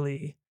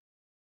 eagerly,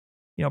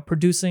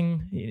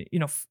 producing,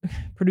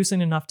 producing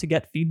enough to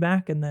get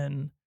feedback, and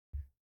then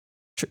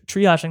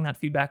triaging that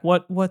feedback.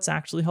 What's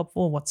actually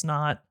helpful, what's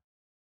not,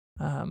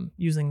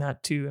 using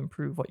that to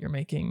improve what you're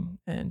making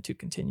and to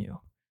continue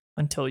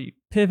until you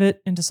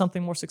pivot into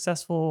something more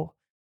successful,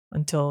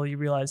 until you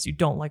realize you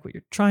don't like what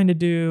you're trying to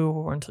do,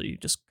 or until you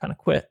just kind of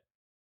quit.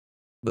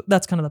 But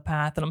that's kind of the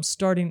path that I'm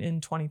starting in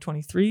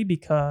 2023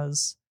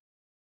 because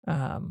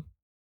I'm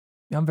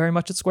very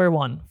much at square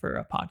one for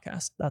a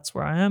podcast. That's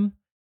where I am.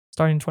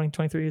 Starting in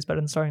 2023 is better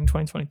than starting in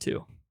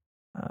 2022.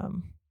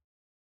 And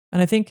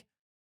I think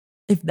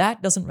if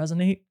that doesn't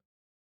resonate,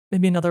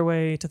 maybe another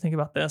way to think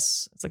about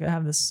this, it's like I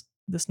have this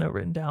note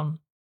written down.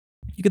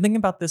 You can think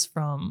about this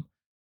from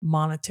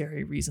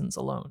monetary reasons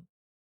alone.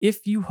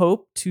 If you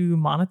hope to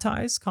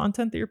monetize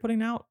content that you're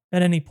putting out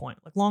at any point,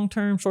 like long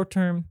term, short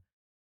term,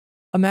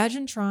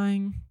 imagine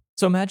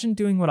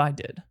doing what I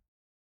did.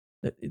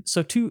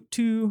 So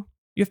you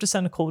have to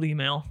send a cold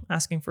email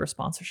asking for a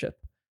sponsorship.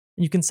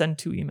 And you can send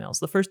 2 emails.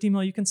 The first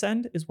email you can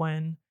send is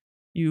when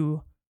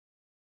you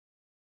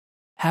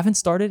haven't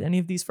started any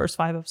of these first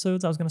 5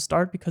 episodes I was going to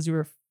start because you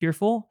were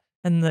fearful.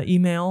 And the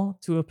email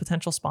to a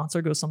potential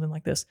sponsor goes something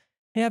like this: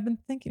 "Hey, I've been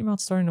thinking about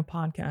starting a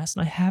podcast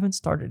and I haven't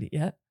started it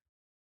yet.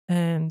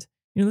 And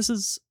this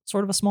is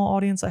sort of a small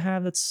audience I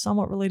have that's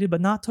somewhat related, but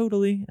not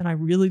totally. And I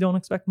really don't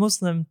expect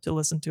most of them to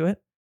listen to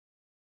it.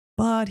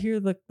 But here are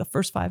the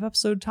first 5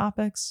 episode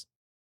topics.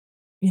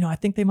 I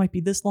think they might be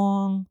this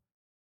long.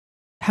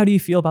 How do you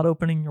feel about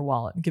opening your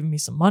wallet and giving me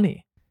some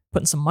money,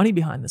 putting some money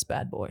behind this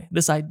bad boy,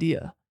 this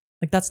idea?"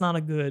 Like, that's not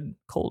a good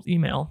cold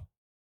email.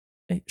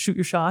 Hey, shoot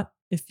your shot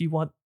if you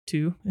want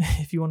to,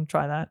 if you want to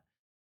try that.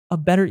 A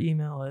better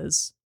email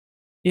is,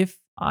 if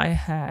I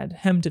had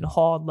hemmed and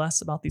hawed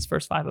less about these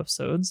first 5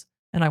 episodes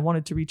and I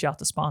wanted to reach out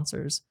to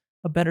sponsors,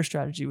 a better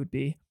strategy would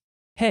be,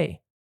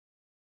 "Hey,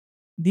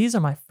 these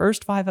are my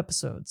first 5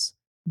 episodes.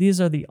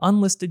 These are the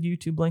unlisted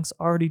YouTube links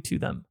already to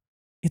them.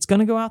 It's going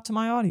to go out to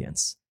my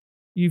audience.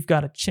 You've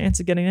got a chance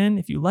of getting in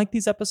if you like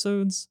these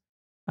episodes.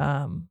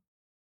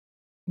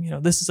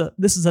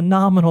 This is a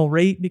nominal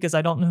rate because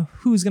I don't know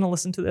who's going to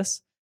listen to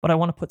this, but I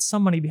want to put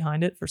some money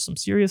behind it for some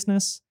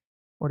seriousness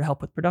or to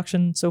help with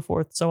production, so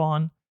forth, so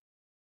on.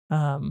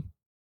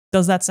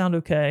 Does that sound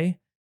okay?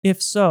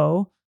 If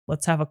so,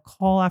 let's have a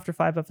call after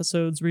 5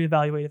 episodes,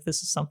 reevaluate if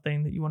this is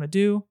something that you want to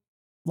do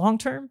long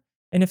term.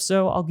 And if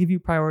so, I'll give you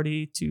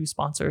priority to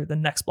sponsor the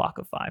next block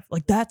of 5.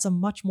 Like, that's a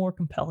much more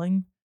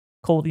compelling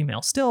cold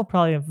email. Still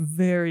probably a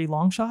very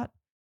long shot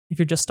if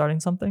you're just starting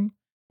something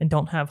and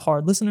don't have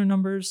hard listener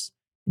numbers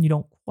and you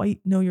don't quite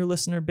know your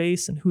listener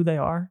base and who they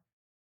are.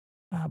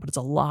 But it's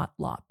a lot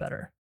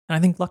better. And I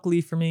think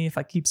luckily for me, if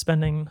I keep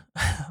spending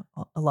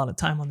a lot of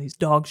time on these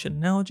dog shit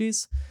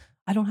analogies,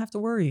 I don't have to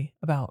worry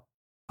about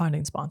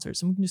finding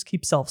sponsors, and we can just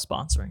keep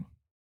self-sponsoring.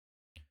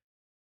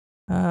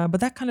 But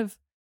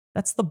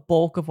that's the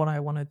bulk of what I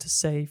wanted to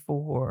say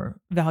for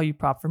value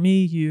prop for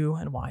me, you,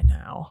 and why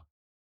now.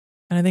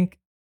 And I think,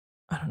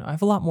 I don't know, I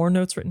have a lot more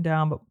notes written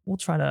down, but we'll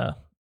try to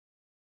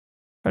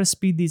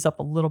speed these up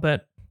a little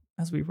bit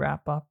as we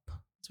wrap up,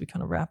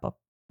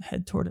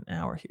 head toward an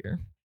hour here.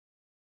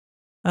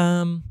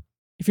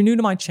 If you're new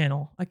to my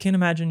channel, I can't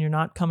imagine you're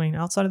not coming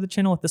outside of the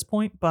channel at this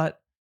point,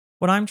 but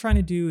what I'm trying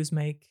to do is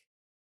make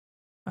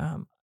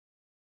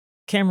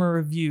camera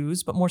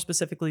reviews, but more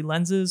specifically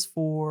lenses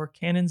for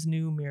Canon's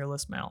new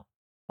mirrorless mount,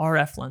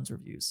 RF lens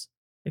reviews,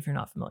 if you're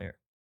not familiar.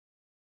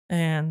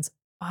 And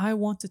I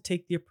want to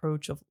take the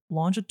approach of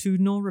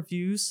longitudinal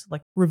reviews,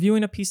 like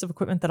reviewing a piece of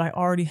equipment that I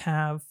already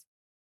have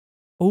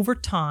over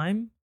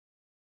time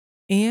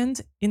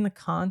and in the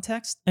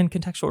context and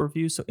contextual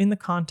review. So in the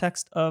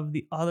context of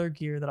the other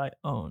gear that I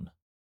own.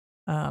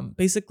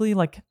 Basically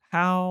like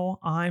how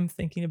I'm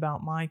thinking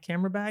about my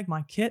camera bag,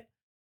 my kit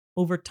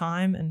over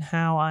time, and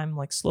how I'm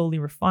like slowly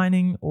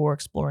refining or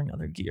exploring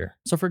other gear.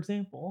 So for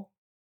example,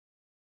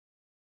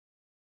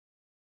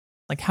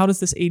 like how does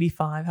this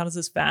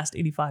fast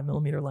 85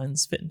 millimeter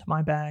lens fit into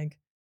my bag?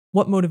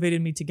 What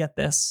motivated me to get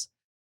this?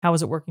 How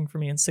is it working for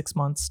me in 6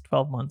 months,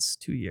 12 months,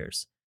 2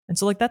 years? And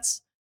so like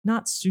that's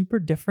not super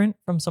different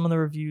from some of the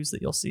reviews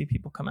that you'll see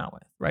people come out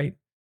with, right?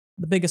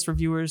 The biggest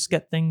reviewers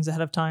get things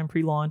ahead of time,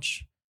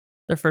 pre-launch.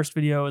 Their first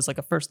video is like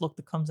a first look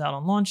that comes out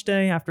on launch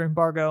day after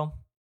embargo.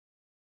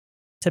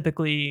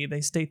 Typically,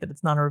 they state that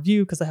it's not a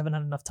review because they haven't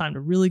had enough time to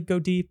really go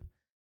deep.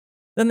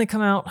 Then they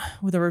come out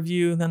with a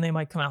review, then they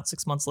might come out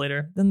 6 months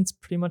later. Then it's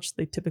pretty much,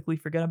 they typically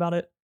forget about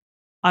it.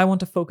 I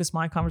want to focus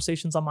my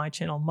conversations on my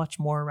channel much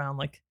more around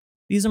like,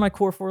 these are my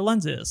core 4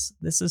 lenses.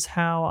 This is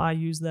how I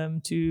use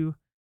them to,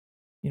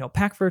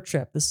 pack for a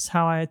trip. This is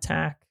how I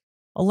attack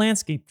a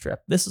landscape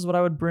trip. This is what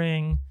I would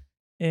bring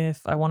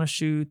if I want to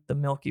shoot the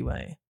Milky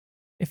Way.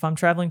 If I'm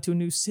traveling to a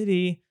new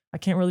city, I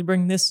can't really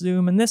bring this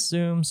zoom and this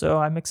zoom, so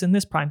I mix in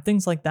this prime.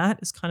 Things like that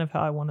is kind of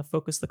how I want to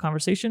focus the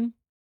conversation.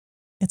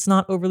 It's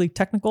not overly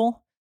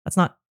technical. That's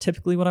not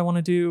typically what I want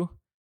to do.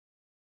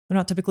 They're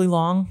not typically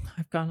long.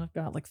 I've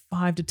got like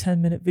 5 to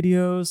 10 minute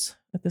videos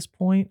at this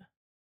point.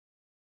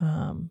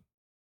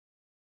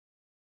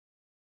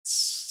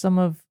 Some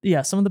of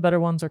the better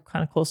ones are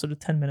kind of closer to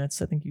 10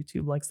 minutes. I think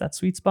YouTube likes that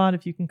sweet spot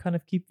if you can kind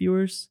of keep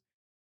viewers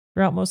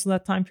throughout most of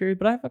that time period.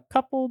 But I have a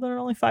couple that are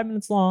only 5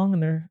 minutes long,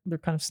 and they're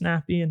kind of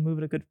snappy and move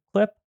at a good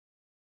clip.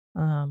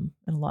 And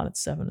a lot at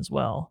 7 as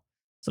well.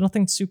 So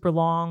nothing super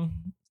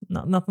long,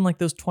 nothing like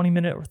those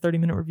 20-minute or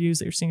 30-minute reviews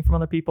that you're seeing from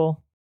other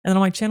people. And then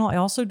on my channel, I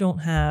also don't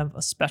have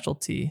a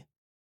specialty,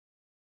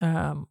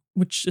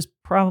 which is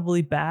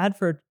probably bad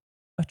for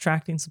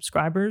attracting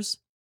subscribers,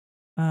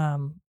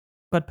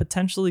 but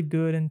potentially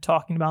good in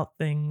talking about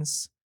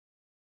things,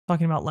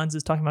 talking about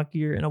lenses, talking about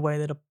gear in a way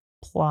that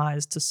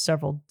applies to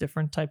several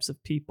different types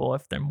of people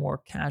if they're more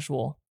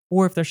casual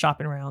or if they're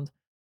shopping around.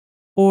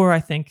 Or I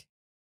think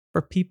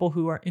for people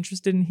who are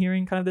interested in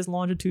hearing kind of this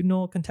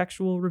longitudinal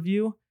contextual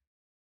review,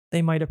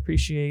 they might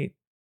appreciate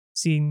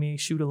seeing me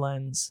shoot a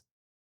lens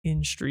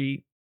in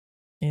street,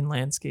 in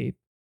landscape,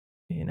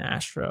 in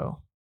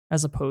astro,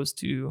 as opposed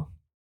to,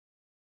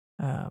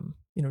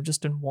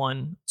 just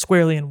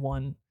squarely in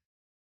one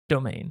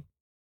domain.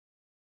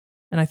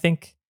 And I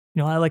think,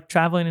 I like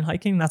traveling and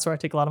hiking. That's where I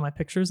take a lot of my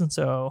pictures. And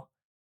so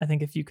I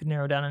think if you could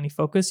narrow down any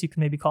focus, you could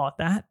maybe call it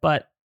that.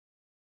 But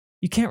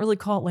you can't really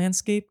call it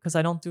landscape because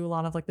I don't do a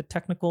lot of like the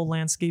technical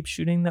landscape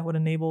shooting that would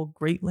enable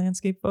great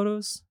landscape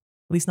photos,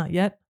 at least not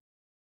yet.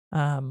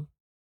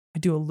 I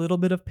do a little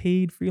bit of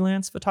paid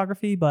freelance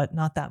photography, but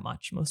not that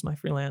much. Most of my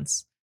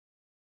freelance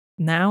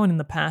now and in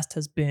the past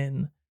has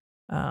been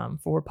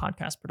for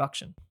podcast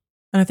production.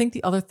 And I think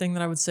the other thing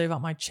that I would say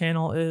about my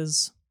channel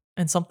is,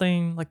 and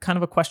something like kind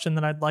of a question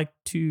that I'd like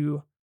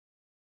to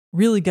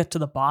really get to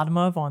the bottom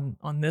of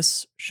on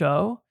this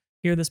show,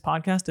 here, this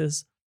podcast,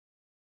 is,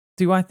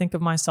 do I think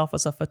of myself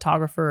as a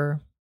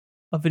photographer,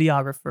 a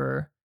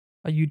videographer,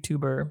 a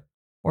YouTuber,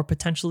 or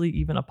potentially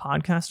even a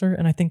podcaster?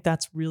 And I think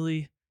that's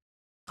really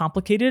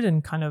complicated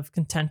and kind of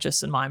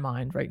contentious in my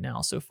mind right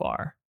now so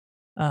far.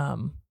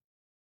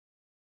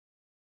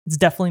 It's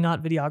definitely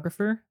not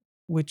videographer,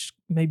 which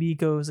maybe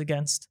goes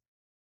against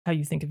how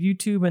you think of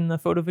YouTube and the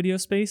photo video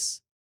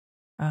space.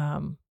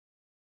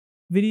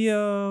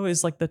 Video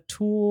is like the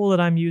tool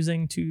that I'm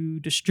using to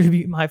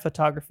distribute my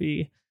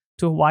photography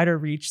to a wider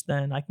reach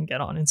than I can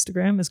get on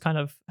Instagram, is kind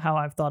of how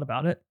I've thought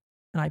about it.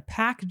 And I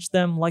package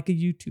them like a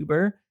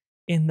YouTuber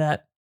in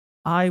that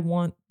I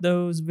want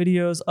those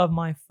videos of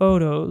my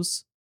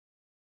photos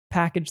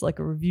packaged like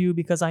a review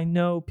because I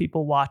know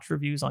people watch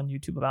reviews on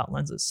YouTube about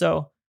lenses.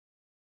 So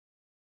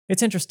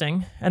it's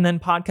interesting. And then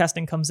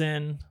podcasting comes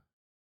in,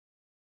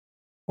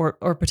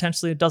 or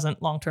potentially it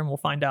doesn't long term, we'll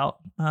find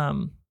out.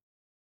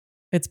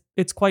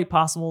 It's quite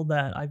possible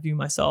that I view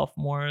myself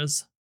more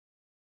as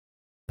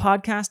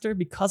podcaster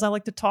because I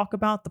like to talk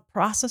about the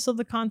process of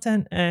the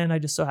content, and I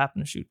just so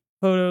happen to shoot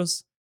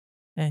photos,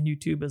 and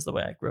YouTube is the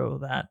way I grow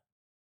that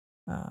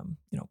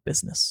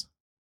business.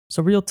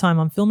 So real time,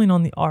 I'm filming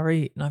on the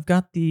R8, and I've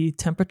got the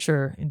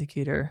temperature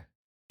indicator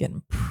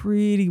getting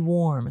pretty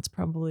warm. It's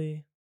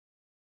probably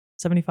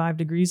 75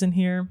 degrees in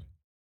here,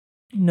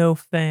 no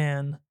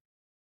fan,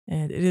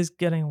 and it is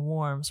getting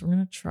warm. So we're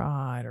gonna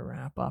try to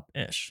wrap up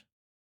ish,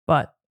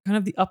 but kind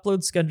of the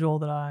upload schedule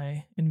that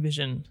I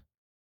envision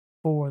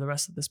for the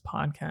rest of this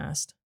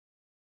podcast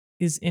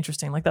is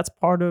interesting. Like, that's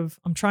part of,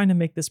 I'm trying to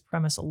make this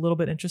premise a little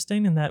bit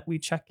interesting in that we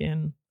check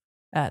in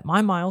at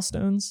my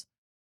milestones.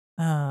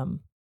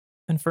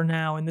 And for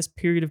now, in this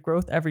period of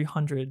growth, every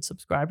 100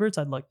 subscribers,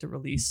 I'd like to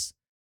release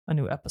a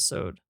new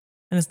episode.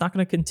 And it's not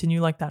going to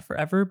continue like that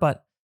forever,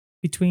 but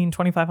between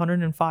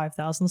 2,500 and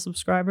 5,000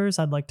 subscribers,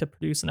 I'd like to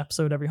produce an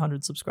episode every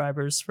 100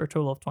 subscribers for a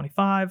total of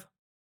 25.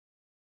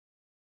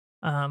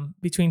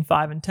 Between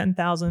 5 and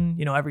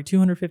 10,000, every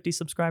 250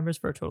 subscribers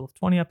for a total of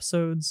 20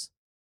 episodes.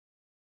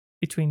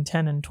 between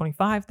 10 and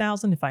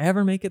 25,000 if I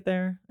ever make it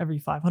there, every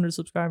 500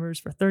 subscribers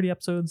for 30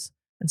 episodes,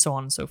 and so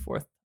on and so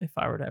forth if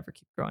I were to ever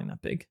keep growing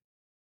that big.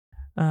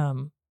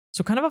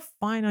 So kind of a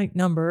finite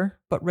number,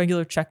 but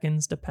regular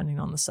check-ins depending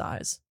on the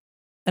size.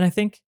 And I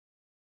think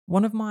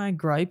one of my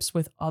gripes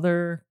with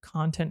other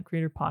content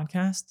creator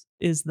podcasts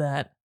is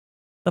that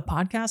the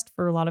podcast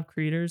for a lot of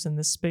creators in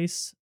this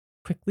space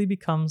quickly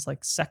becomes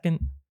like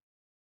second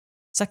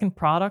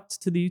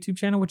product to the YouTube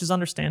channel, which is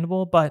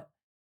understandable, but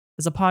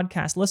as a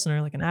podcast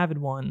listener, like an avid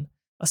one,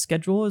 a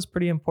schedule is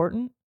pretty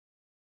important.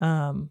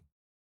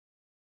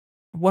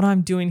 What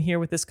I'm doing here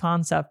with this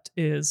concept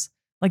is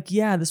like,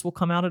 yeah, this will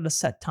come out at a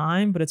set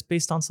time, but it's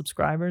based on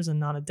subscribers and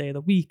not a day of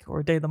the week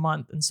or a day of the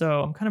month. And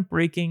so I'm kind of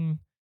breaking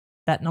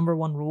that number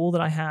one rule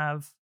that I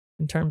have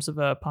in terms of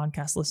a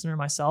podcast listener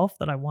myself,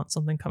 that I want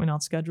something coming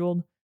out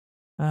scheduled.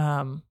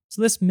 So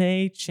this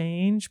may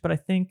change, but I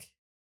think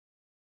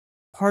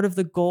part of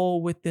the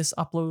goal with this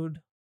upload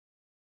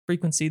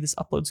frequency, this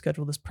upload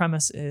schedule, this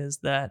premise is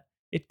that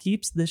it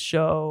keeps this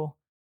show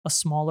a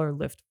smaller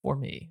lift for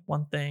me.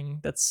 One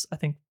thing that's, I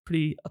think,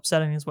 pretty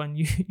upsetting is when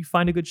you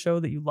find a good show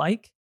that you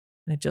like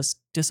and it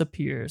just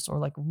disappears or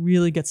like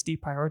really gets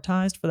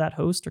deprioritized for that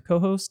host or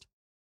co-host.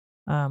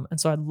 And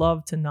so I'd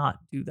love to not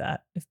do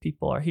that if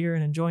people are here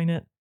and enjoying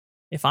it.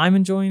 If I'm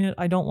enjoying it,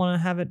 I don't want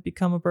to have it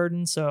become a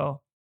burden.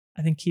 So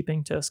I think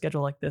keeping to a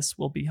schedule like this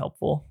will be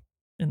helpful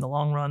in the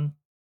long run.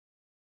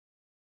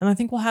 And I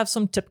think we'll have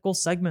some typical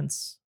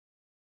segments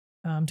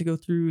to go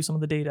through some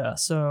of the data.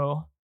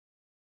 So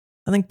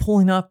I think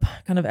pulling up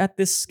kind of at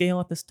this scale,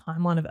 at this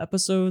timeline of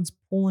episodes,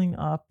 pulling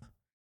up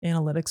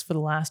analytics for the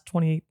last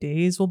 28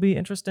 days will be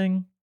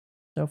interesting.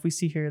 So if we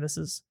see here, this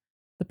is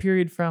the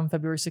period from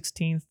February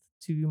 16th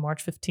to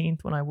March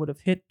 15th when I would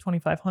have hit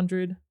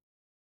 2,500.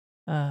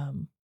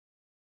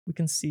 We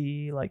can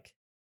see like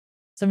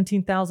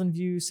 17,000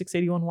 views,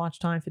 681 watch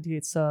time,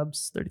 58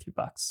 subs,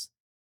 $33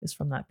 is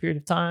from that period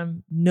of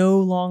time. No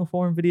long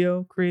form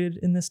video created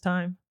in this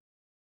time.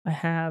 I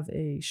have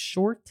a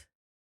short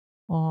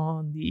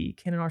on the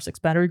Canon R6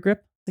 battery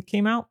grip that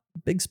came out.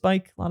 Big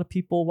spike. A lot of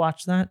people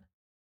watch that.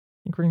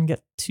 I think we're going to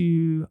get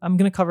to, I'm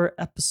going to cover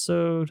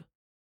episode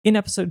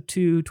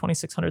 2,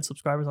 2,600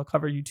 subscribers. I'll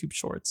cover YouTube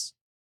Shorts.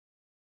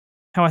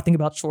 How I think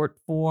about short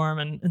form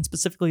and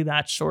specifically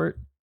that short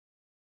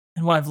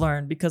and what I've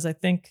learned, because I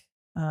think,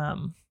 a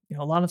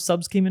lot of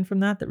subs came in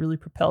from that really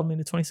propelled me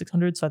to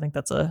 2,600. So I think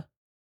that's a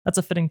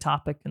fitting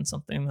topic and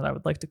something that I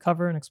would like to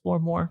cover and explore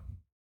more.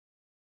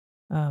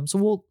 So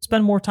we'll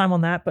spend more time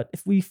on that. But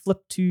if we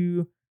flip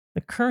to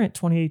the current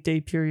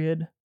 28-day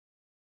period,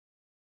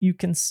 you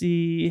can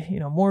see,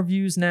 more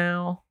views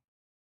now.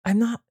 I'm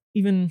not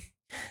even,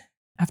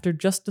 after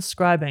just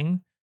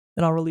describing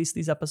that I'll release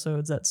these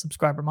episodes at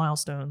subscriber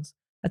milestones,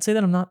 I'd say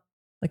that I'm not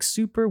like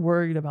super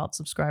worried about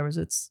subscribers.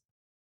 It's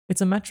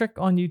a metric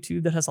on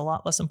YouTube that has a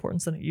lot less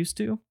importance than it used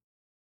to.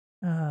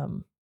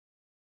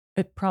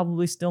 It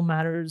probably still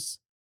matters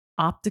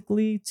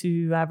optically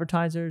to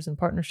advertisers and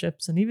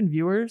partnerships and even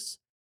viewers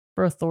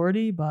for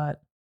authority,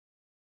 but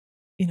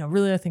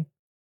really I think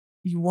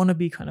you want to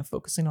be kind of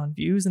focusing on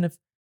views. And if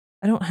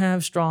I don't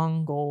have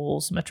strong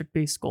goals,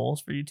 metric-based goals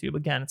for YouTube,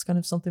 again, it's kind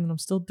of something that I'm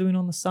still doing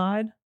on the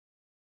side.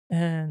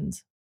 And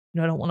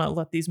I don't want to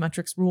let these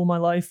metrics rule my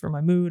life or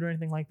my mood or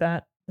anything like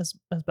that as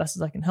best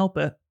as I can help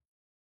it.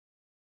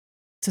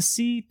 To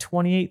see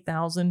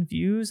 28,000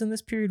 views in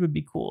this period would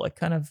be cool. Like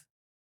kind of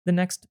the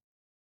next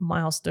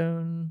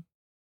milestone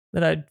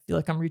that I feel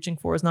like I'm reaching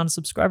for is not a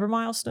subscriber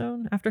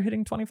milestone after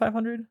hitting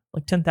 2,500.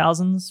 Like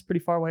 10,000 is pretty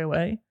far way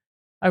away.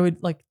 I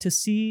would like to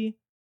see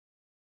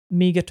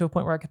me get to a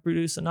point where I could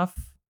produce enough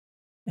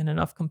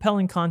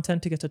compelling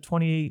content to get to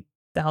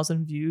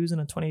 28,000 views in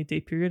a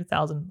 28-day period,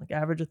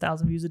 average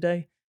 1,000 views a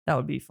day. That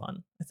would be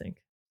fun, I think.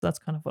 So that's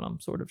kind of what I'm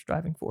sort of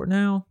striving for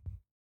now.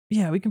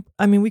 Yeah, we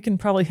can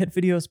probably hit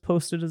videos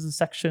posted as a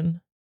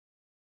section.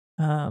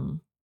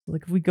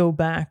 Like if we go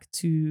back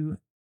to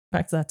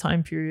that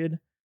time period,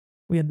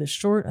 we had this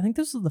short. I think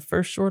this was the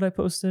first short I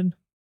posted.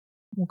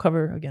 We'll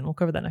cover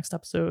that next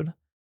episode.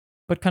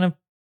 But kind of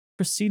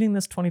preceding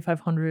this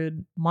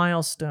 2,500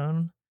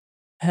 milestone,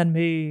 I had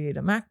made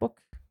a MacBook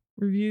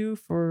review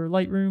for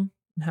Lightroom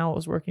and how it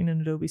was working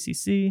in Adobe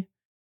CC.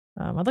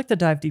 I'd like to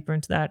dive deeper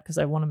into that because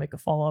I want to make a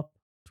follow-up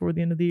toward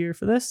the end of the year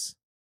for this.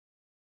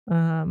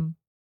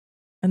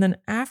 And then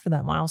after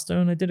that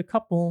milestone, I did a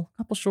couple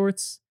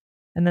shorts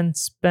and then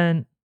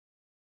spent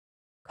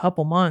a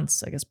couple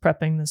months, I guess,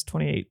 prepping this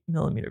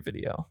 28mm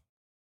video.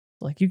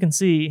 Like you can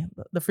see,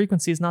 the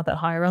frequency is not that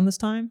high around this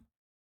time,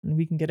 and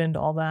we can get into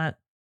all that.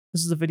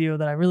 This is a video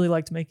that I really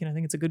liked making. I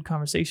think it's a good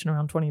conversation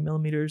around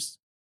 20mm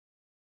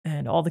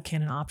and all the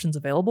Canon options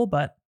available,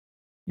 but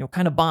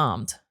kind of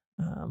bombed.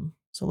 So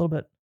a little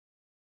bit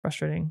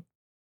frustrating.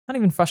 Not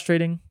even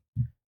frustrating.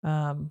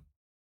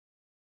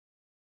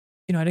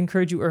 I'd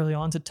encourage you early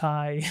on to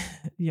tie,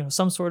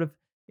 some sort of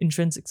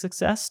intrinsic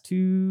success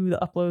to the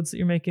uploads that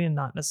you're making and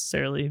not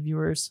necessarily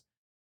viewers.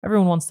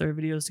 Everyone wants their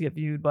videos to get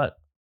viewed, but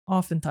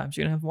oftentimes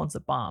you're going to have ones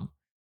that bomb.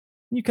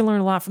 You can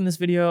learn a lot from this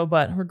video,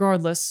 but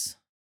regardless,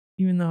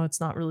 even though it's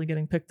not really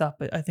getting picked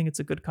up, I think it's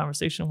a good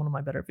conversation, one of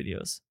my better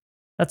videos.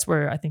 That's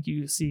where I think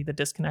you see the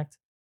disconnect.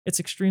 It's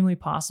extremely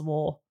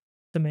possible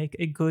to make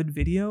a good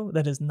video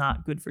that is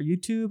not good for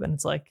YouTube. And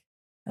it's like,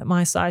 at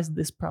my size,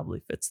 this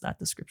probably fits that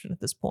description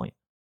at this point.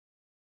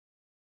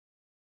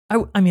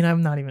 I mean,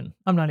 I'm not even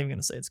going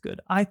to say it's good.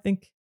 I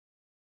think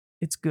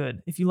it's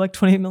good. If you like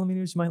 28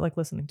 millimeters, you might like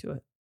listening to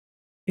it.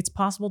 It's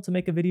possible to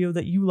make a video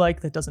that you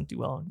like that doesn't do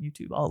well on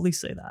YouTube. I'll at least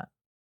say that.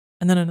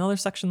 And then another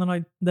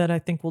section that I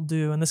think we'll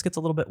do, and this gets a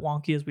little bit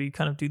wonky as we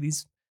kind of do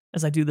these,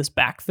 as I do this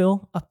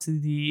backfill up to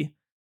the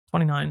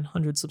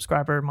 2,900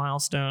 subscriber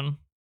milestone,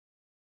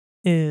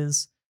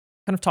 is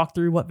kind of talk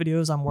through what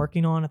videos I'm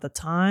working on at the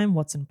time,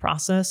 what's in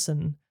process,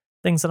 and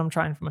things that I'm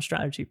trying from a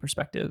strategy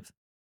perspective.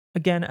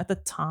 Again, at the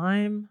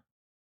time,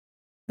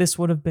 this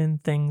would have been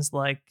things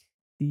like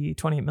the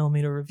 28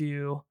 millimeter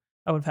review.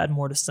 I would have had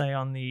more to say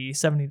on the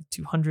 70 to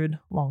 200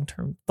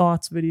 long-term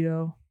thoughts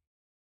video.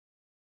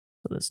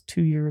 So this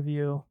 2-year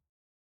review.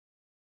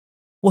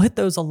 We'll hit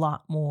those a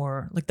lot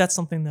more. Like, that's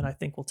something that I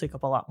think will take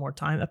up a lot more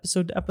time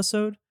episode to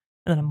episode.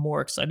 And then I'm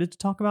more excited to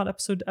talk about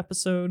episode to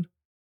episode.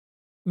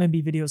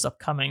 Maybe videos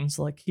upcoming.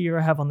 So like here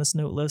I have on this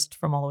note list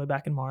from all the way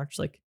back in March,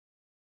 like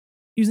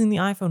using the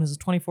iPhone as a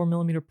 24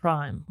 millimeter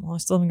prime. Well, I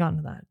still haven't gotten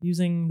to that.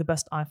 Using the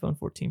best iPhone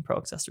 14 Pro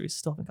accessories.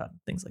 Still haven't gotten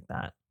things like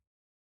that.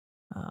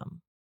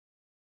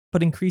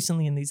 But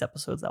increasingly in these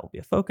episodes, that will be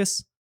a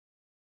focus.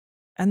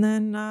 And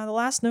then the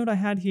last note I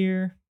had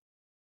here,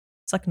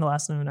 second to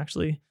last note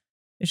actually,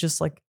 is just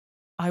like,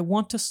 I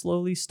want to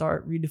slowly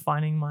start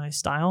redefining my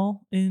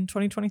style in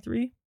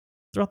 2023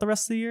 throughout the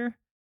rest of the year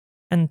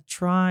and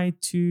try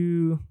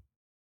to,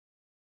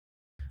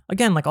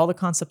 again, like all the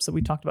concepts that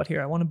we talked about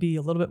here, I want to be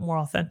a little bit more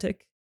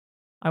authentic.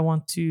 I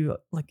want to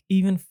like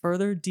even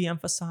further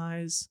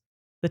de-emphasize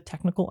the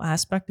technical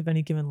aspect of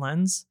any given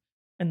lens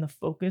and the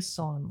focus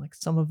on like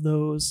some of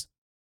those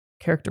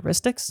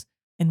characteristics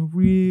and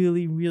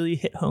really, really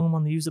hit home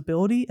on the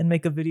usability and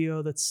make a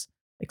video that's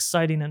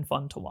exciting and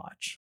fun to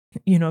watch.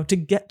 You know, to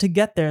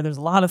get there, there's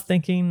a lot of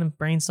thinking and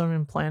brainstorming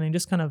and planning,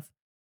 just kind of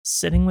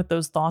sitting with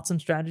those thoughts and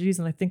strategies.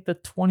 And I think the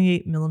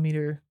 28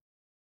 millimeter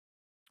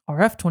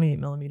RF 28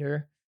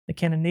 millimeter, the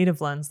Canon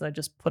native lens that I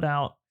just put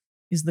out,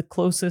 is the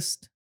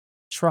closest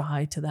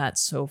try to that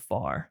so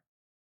far.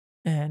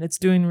 And it's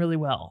doing really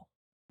well.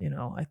 You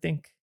know, I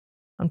think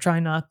I'm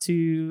trying not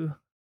to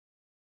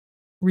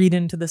read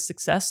into the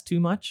success too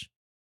much.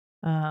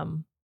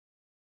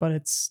 But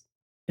it's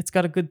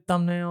got a good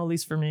thumbnail, at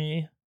least for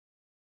me.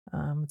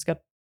 It's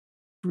got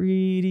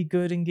pretty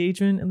good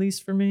engagement, at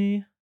least for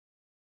me,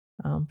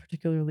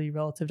 particularly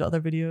relative to other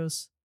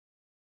videos,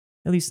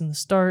 at least in the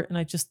start. And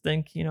I just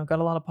think, you know, got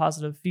a lot of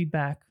positive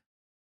feedback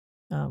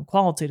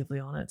qualitatively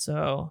on it.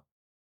 So,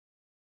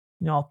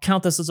 you know, I'll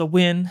count this as a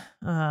win,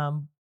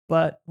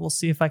 but we'll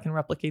see if I can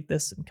replicate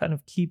this and kind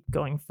of keep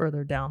going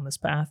further down this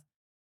path.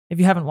 If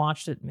you haven't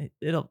watched it,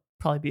 it'll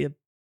probably be a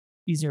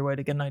easier way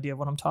to get an idea of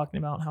what I'm talking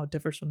about, how it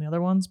differs from the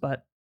other ones.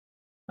 But,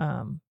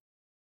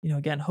 you know,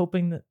 again,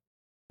 hoping that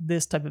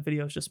this type of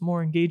video is just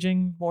more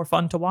engaging, more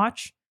fun to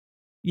watch,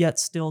 yet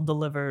still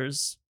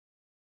delivers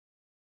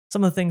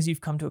some of the things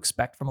you've come to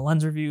expect from a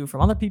lens review, from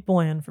other people,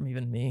 and from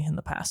even me in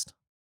the past.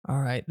 All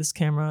right, this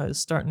camera is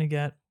starting to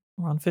get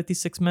around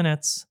 56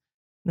 minutes.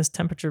 This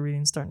temperature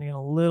reading is starting to get a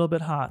little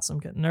bit hot, so I'm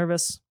getting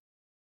nervous.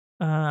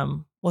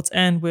 Let's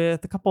end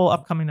with a couple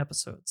upcoming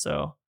episodes.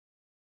 So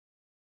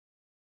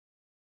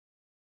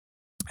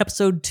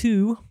episode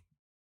 2,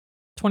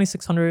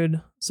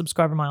 2,600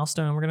 subscriber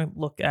milestone. We're going to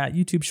look at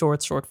YouTube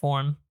Shorts, short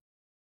form,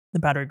 the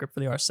battery grip for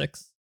the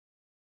R6,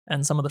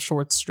 and some of the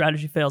Shorts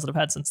strategy fails that I've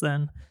had since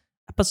then.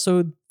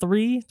 Episode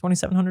 3,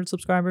 2,700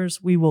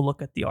 subscribers, we will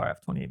look at the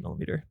RF 28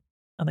 millimeter.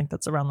 I think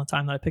that's around the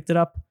time that I picked it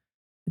up.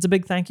 It's a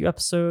big thank you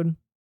episode.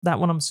 That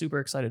one I'm super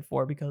excited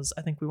for because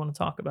I think we want to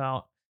talk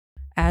about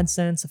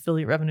AdSense,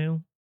 affiliate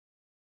revenue.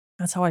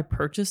 That's how I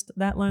purchased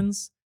that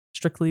lens,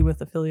 strictly with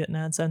affiliate and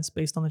AdSense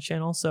based on the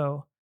channel.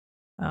 So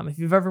if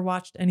you've ever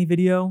watched any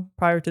video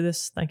prior to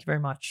this, thank you very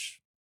much.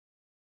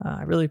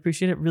 I really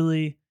appreciate it.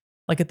 Really,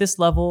 like at this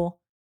level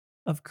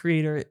of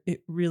creator,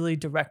 it really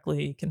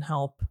directly can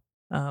help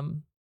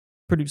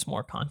produce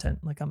more content.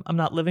 Like I'm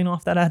not living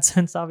off that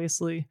AdSense,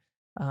 obviously,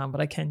 but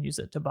I can use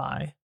it to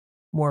buy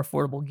more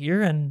affordable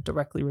gear and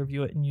directly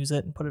review it and use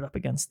it and put it up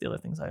against the other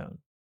things I own.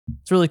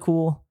 It's really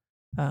cool.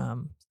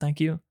 Thank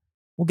you.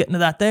 We'll get into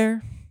that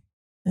there.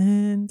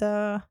 And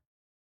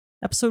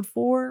episode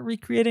 4,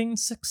 recreating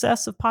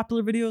success of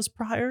popular videos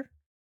prior.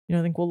 You know,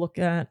 I think we'll look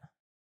at a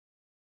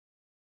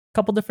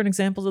couple different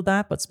examples of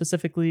that, but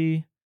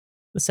specifically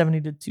the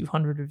 70 to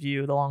 200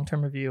 review, the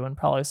long-term review, and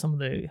probably some of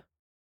the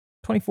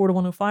 24 to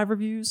 105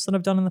 reviews that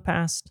I've done in the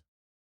past.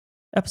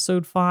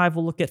 Episode 5,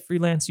 we'll look at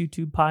freelance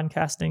YouTube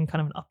podcasting,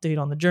 kind of an update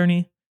on the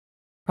journey.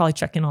 Probably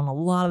check in on a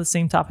lot of the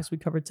same topics we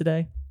covered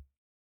today.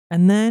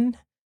 And then,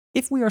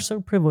 if we are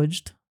so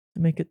privileged to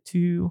make it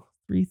to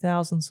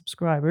 3,000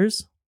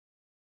 subscribers,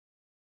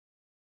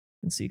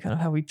 and see kind of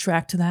how we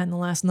tracked to that in the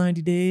last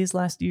 90 days,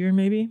 last year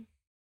maybe.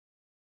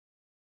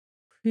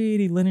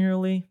 Pretty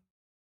linearly.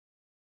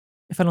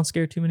 if I don't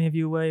scare too many of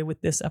you away with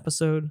this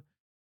episode,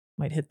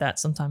 might hit that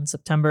sometime in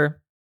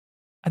September.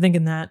 I think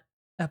in that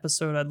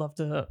episode, I'd love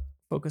to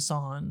focus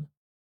on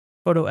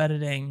photo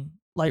editing,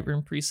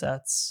 Lightroom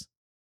presets,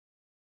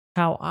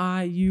 how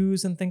I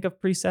use and think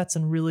of presets,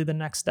 and really the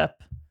next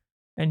step,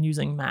 and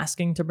using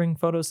masking to bring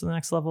photos to the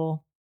next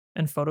level,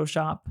 and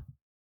Photoshop,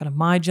 kind of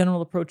my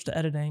general approach to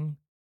editing,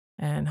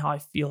 and how I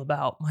feel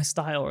about my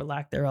style or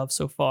lack thereof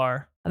so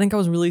far. I think I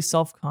was really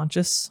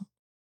self-conscious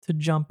to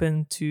jump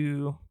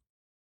into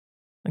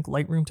like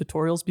Lightroom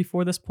tutorials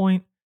before this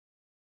point.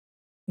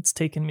 It's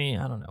taken me,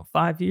 I don't know,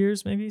 5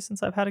 years maybe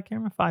since I've had a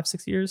camera,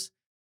 5-6 years,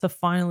 to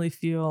finally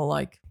feel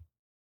like,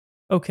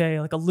 okay,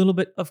 like a little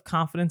bit of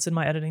confidence in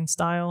my editing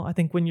style. I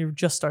think when you're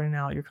just starting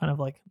out, you're kind of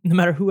like, no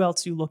matter who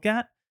else you look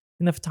at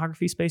in the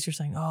photography space, you're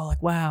saying, oh,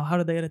 like, wow, how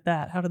did they edit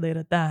that? How did they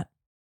edit that?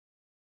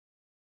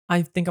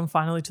 I think I'm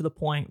finally to the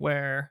point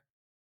where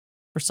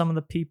for some of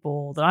the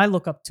people that I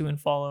look up to and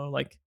follow,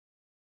 like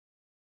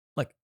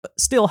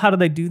still, how do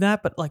they do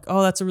that? But like,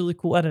 oh, that's a really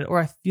cool edit. Or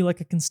I feel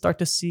like I can start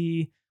to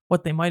see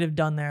what they might have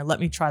done there. Let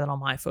me try that on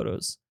my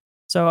photos.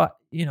 So,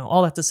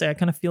 all that to say, I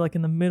kind of feel like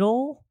in the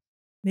middle,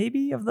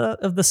 maybe of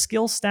the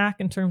skill stack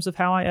in terms of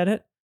how I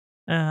edit.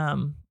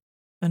 And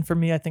for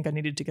me, I think I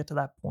needed to get to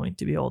that point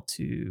to be able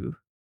to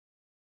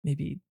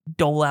maybe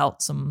dole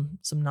out some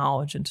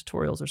knowledge and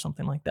tutorials or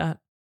something like that.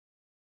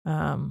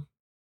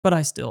 But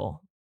I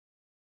still,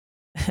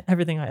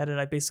 everything I edit,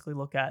 I basically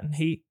look at and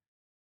hate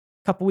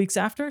a couple weeks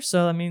after.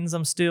 So that means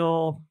I'm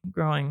still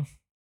growing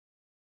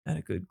at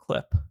a good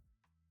clip,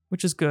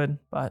 which is good,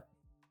 but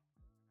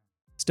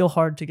still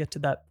hard to get to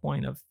that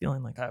point of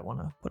feeling like I want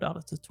to put out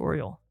a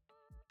tutorial.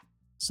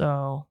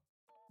 So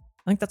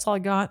I think that's all I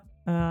got.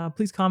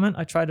 Please comment.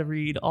 I try to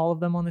read all of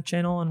them on the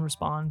channel and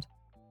respond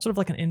sort of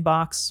like an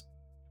inbox.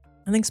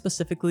 I think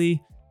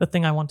specifically the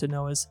thing I want to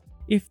know is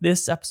if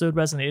this episode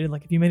resonated,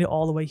 like if you made it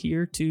all the way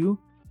here too,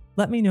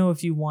 let me know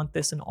if you want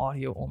this in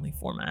audio only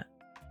format.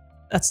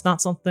 That's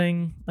not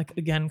something, like,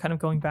 again, kind of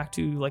going back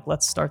to like,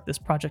 let's start this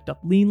project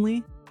up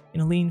leanly, in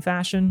a lean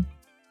fashion.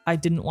 I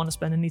didn't want to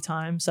spend any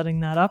time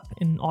setting that up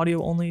in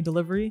audio only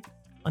delivery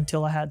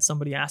until I had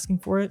somebody asking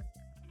for it.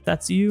 If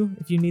that's you,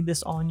 if you need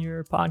this on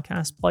your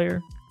podcast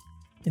player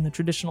in the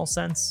traditional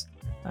sense,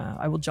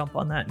 I will jump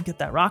on that and get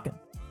that rocking.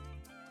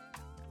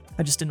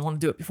 I just didn't want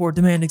to do it before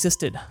demand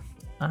existed.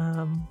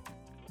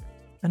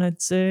 And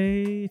I'd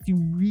say if you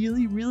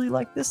really, really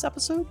like this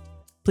episode,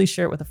 please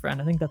share it with a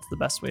friend. I think that's the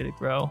best way to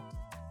grow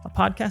a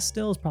podcast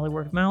still, is probably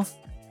word of mouth.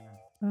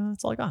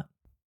 That's all I got.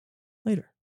 Later.